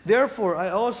 Therefore, I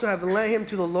also have lent him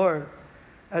to the Lord.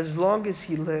 As long as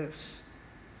he lives,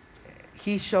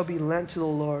 he shall be lent to the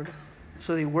Lord.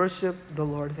 So they worship the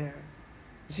Lord there.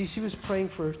 You see, she was praying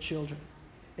for her children.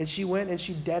 And she went and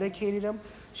she dedicated them.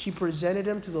 She presented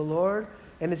them to the Lord.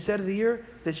 And it said here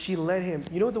that she lent him.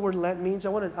 You know what the word lent means? I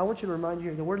want you to remind you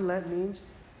here. The word lent means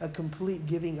a complete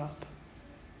giving up.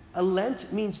 A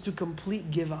lent means to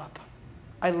complete give up.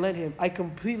 I lent him. I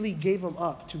completely gave him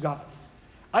up to God.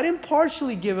 I didn't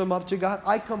partially give him up to God.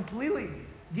 I completely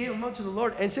gave him up to the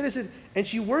Lord. And citizen, and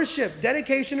she worshiped,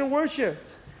 dedication and worship,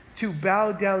 to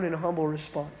bow down in a humble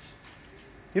response.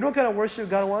 You know what kind of worship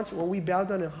God wants? When we bow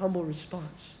down in humble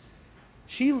response.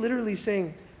 She literally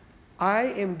saying, I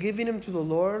am giving him to the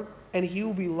Lord, and he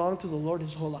will belong to the Lord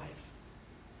his whole life.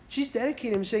 She's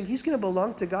dedicating him, saying he's going to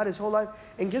belong to God his whole life.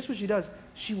 And guess what she does?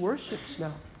 She worships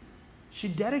now. She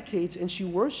dedicates and she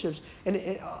worships.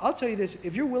 And I'll tell you this,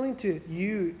 if you're willing to,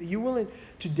 you're willing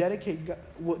to dedicate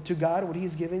to God what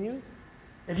he's given you,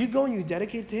 if you go and you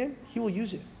dedicate to him, he will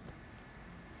use it.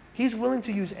 He's willing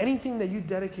to use anything that you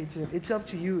dedicate to him. It's up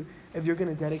to you if you're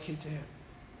going to dedicate to him.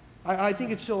 I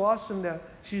think it's so awesome that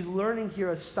she's learning here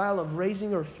a style of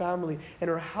raising her family and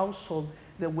her household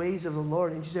the ways of the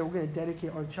Lord. And she said, we're going to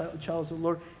dedicate our child to the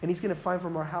Lord, and he's going to find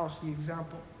from our house the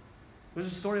example. There's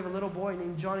a story of a little boy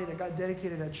named Johnny that got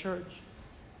dedicated at church.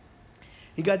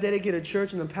 He got dedicated at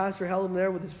church, and the pastor held him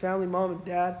there with his family, mom and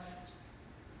dad.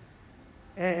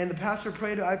 And the pastor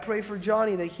I prayed for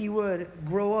Johnny that he would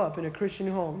grow up in a Christian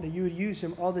home, that you would use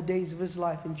him all the days of his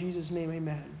life. In Jesus' name,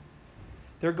 amen.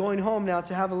 They're going home now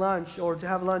to have lunch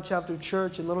after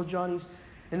church, and little Johnny's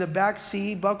in the back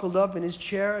seat, buckled up in his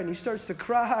chair, and he starts to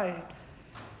cry.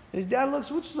 And his dad looks,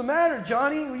 what's the matter,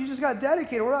 Johnny? Well, you just got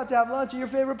dedicated. We're about to have lunch at your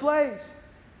favorite place.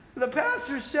 And the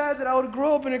pastor said that I would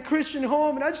grow up in a Christian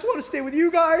home, and I just want to stay with you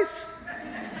guys.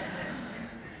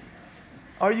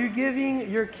 Are you giving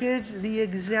your kids the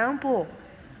example?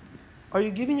 Are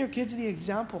you giving your kids the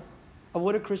example of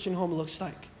what a Christian home looks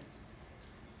like?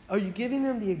 Are you giving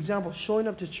them the example, showing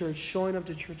up to church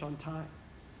on time?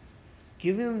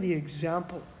 Giving them the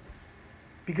example.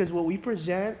 Because what we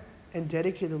present and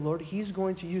dedicate to the Lord, he's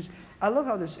going to use. I love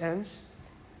how this ends.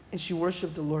 And she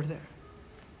worshiped the Lord there.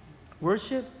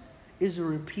 Worship is a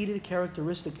repeated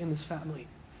characteristic in this family.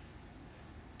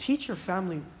 Teach your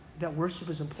family that worship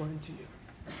is important to you.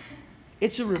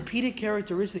 It's a repeated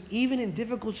characteristic. Even in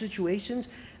difficult situations,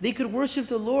 they could worship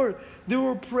the Lord. They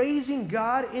were praising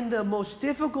God in the most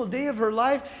difficult day of her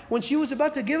life when she was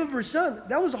about to give up her son.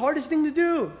 That was the hardest thing to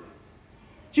do.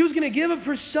 She was going to give up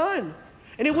her son.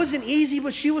 And it wasn't easy,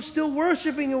 but she was still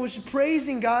worshiping and was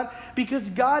praising God because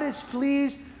God is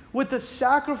pleased with the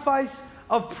sacrifice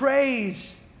of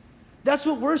praise. That's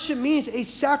what worship means, a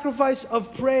sacrifice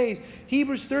of praise.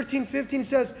 Hebrews 13:15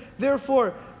 says,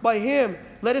 therefore, by him,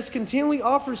 let us continually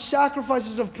offer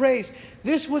sacrifices of praise.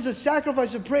 This was a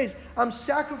sacrifice of praise. I'm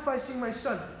sacrificing my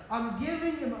son. I'm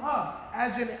giving him up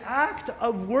as an act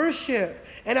of worship.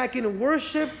 And I can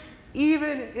worship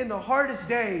even in the hardest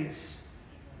days.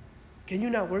 Can you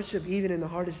not worship even in the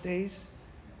hardest days?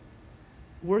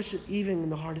 Worship even in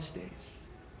the hardest days.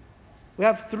 We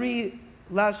have 3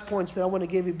 last points that I want to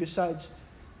give you besides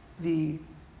the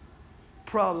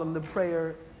problem, the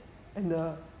prayer, and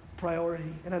the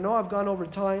priority. And I know I've gone over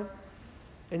time,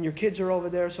 and your kids are over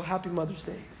there, so happy Mother's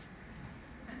Day.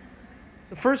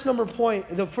 The first point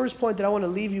that I want to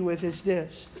leave you with is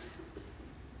this: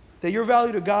 that your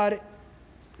value to God,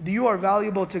 you are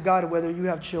valuable to God whether you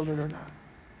have children or not.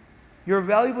 You're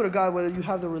valuable to God whether you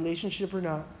have the relationship or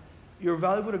not. You're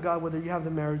valuable to God whether you have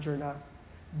the marriage or not.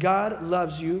 God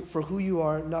loves you for who you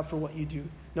are, not for what you do.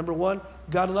 Number 1,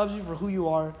 God loves you for who you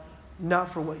are,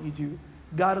 not for what you do.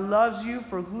 God loves you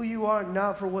for who you are,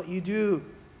 not for what you do.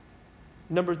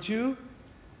 Number 2,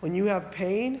 when you have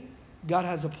pain, God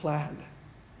has a plan.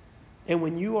 And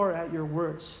when you are at your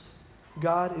worst,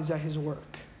 God is at his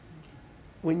work.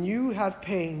 When you have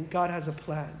pain, God has a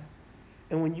plan.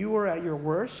 And when you are at your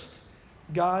worst,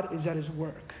 God is at his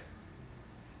work.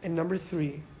 And number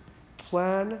 3,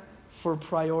 plan for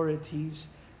priorities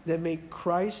that make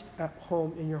Christ at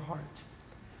home in your heart.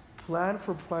 Plan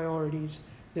for priorities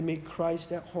that make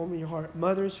Christ at home in your heart.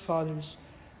 Mothers, fathers,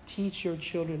 teach your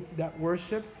children that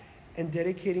worship and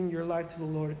dedicating your life to the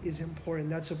Lord is important.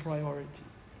 That's a priority.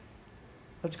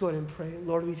 Let's go ahead and pray.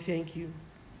 Lord, we thank you.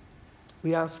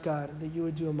 We ask, God, that you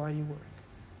would do a mighty work.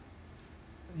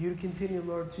 You would continue,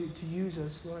 Lord, to use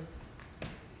us, Lord.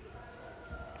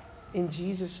 In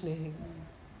Jesus' name.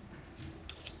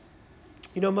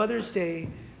 You know, Mother's Day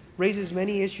raises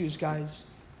many issues, guys.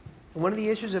 And one of the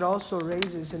issues it also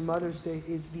raises in Mother's Day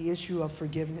is the issue of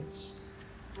forgiveness.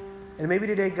 And maybe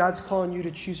today God's calling you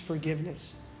to choose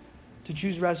forgiveness, to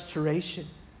choose restoration.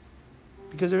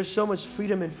 Because there's so much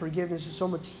freedom in forgiveness, there's so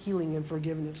much healing in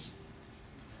forgiveness.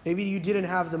 Maybe you didn't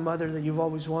have the mother that you've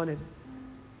always wanted.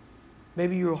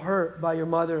 Maybe you were hurt by your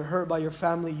mother, hurt by your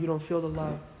family, you don't feel the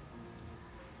love.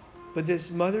 But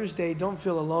this Mother's Day, don't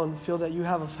feel alone. Feel that you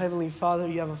have a Heavenly Father,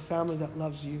 you have a family that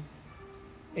loves you.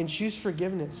 And choose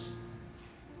forgiveness.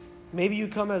 Maybe you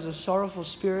come as a sorrowful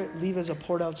spirit, leave as a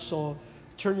poured out soul.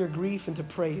 Turn your grief into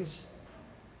praise.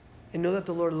 And know that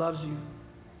the Lord loves you.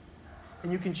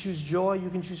 And you can choose joy, you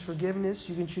can choose forgiveness,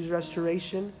 you can choose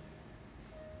restoration.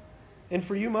 And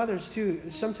for you mothers too,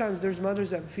 sometimes there's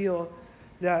mothers that feel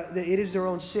that it is their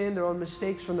own sin, their own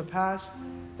mistakes from the past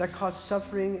that cause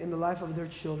suffering in the life of their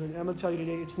children. And I'm going to tell you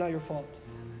today, it's not your fault.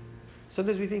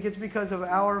 Sometimes we think it's because of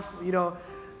our,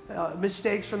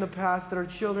 mistakes from the past that our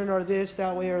children are this,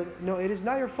 that way. Or no, it is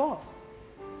not your fault.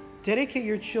 Dedicate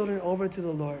your children over to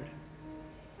the Lord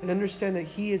and understand that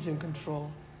He is in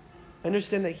control.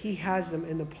 Understand that He has them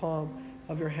in the palm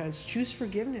of your hands. Choose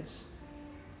forgiveness.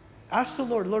 Ask the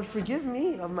Lord, Lord, forgive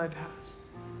me of my past.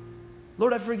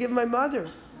 Lord, I forgive my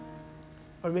mother.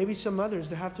 Or maybe some mothers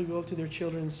that have to go up to their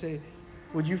children and say,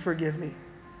 would you forgive me?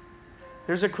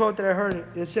 There's a quote that I heard.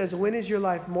 It says, when is your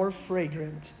life more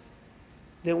fragrant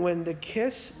than when the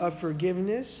kiss of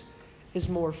forgiveness is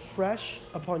more fresh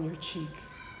upon your cheek?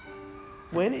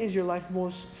 When is your life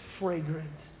most fragrant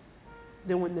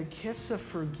than when the kiss of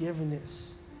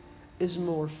forgiveness is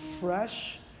more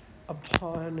fresh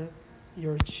upon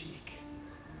your cheek?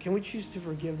 Can we choose to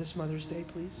forgive this Mother's Day,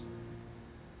 please?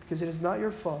 Because it is not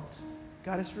your fault.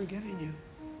 God has forgiven you.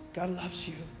 God loves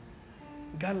you.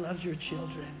 God loves your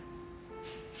children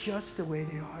just the way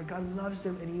they are. God loves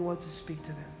them and He wants to speak to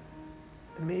them.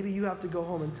 And maybe you have to go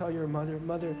home and tell your mother,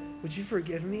 Mother, would you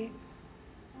forgive me?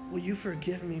 Will you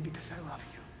forgive me because I love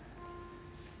you?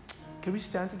 Can we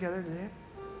stand together today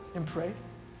and pray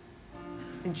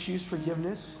and choose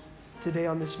forgiveness today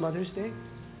on this Mother's Day?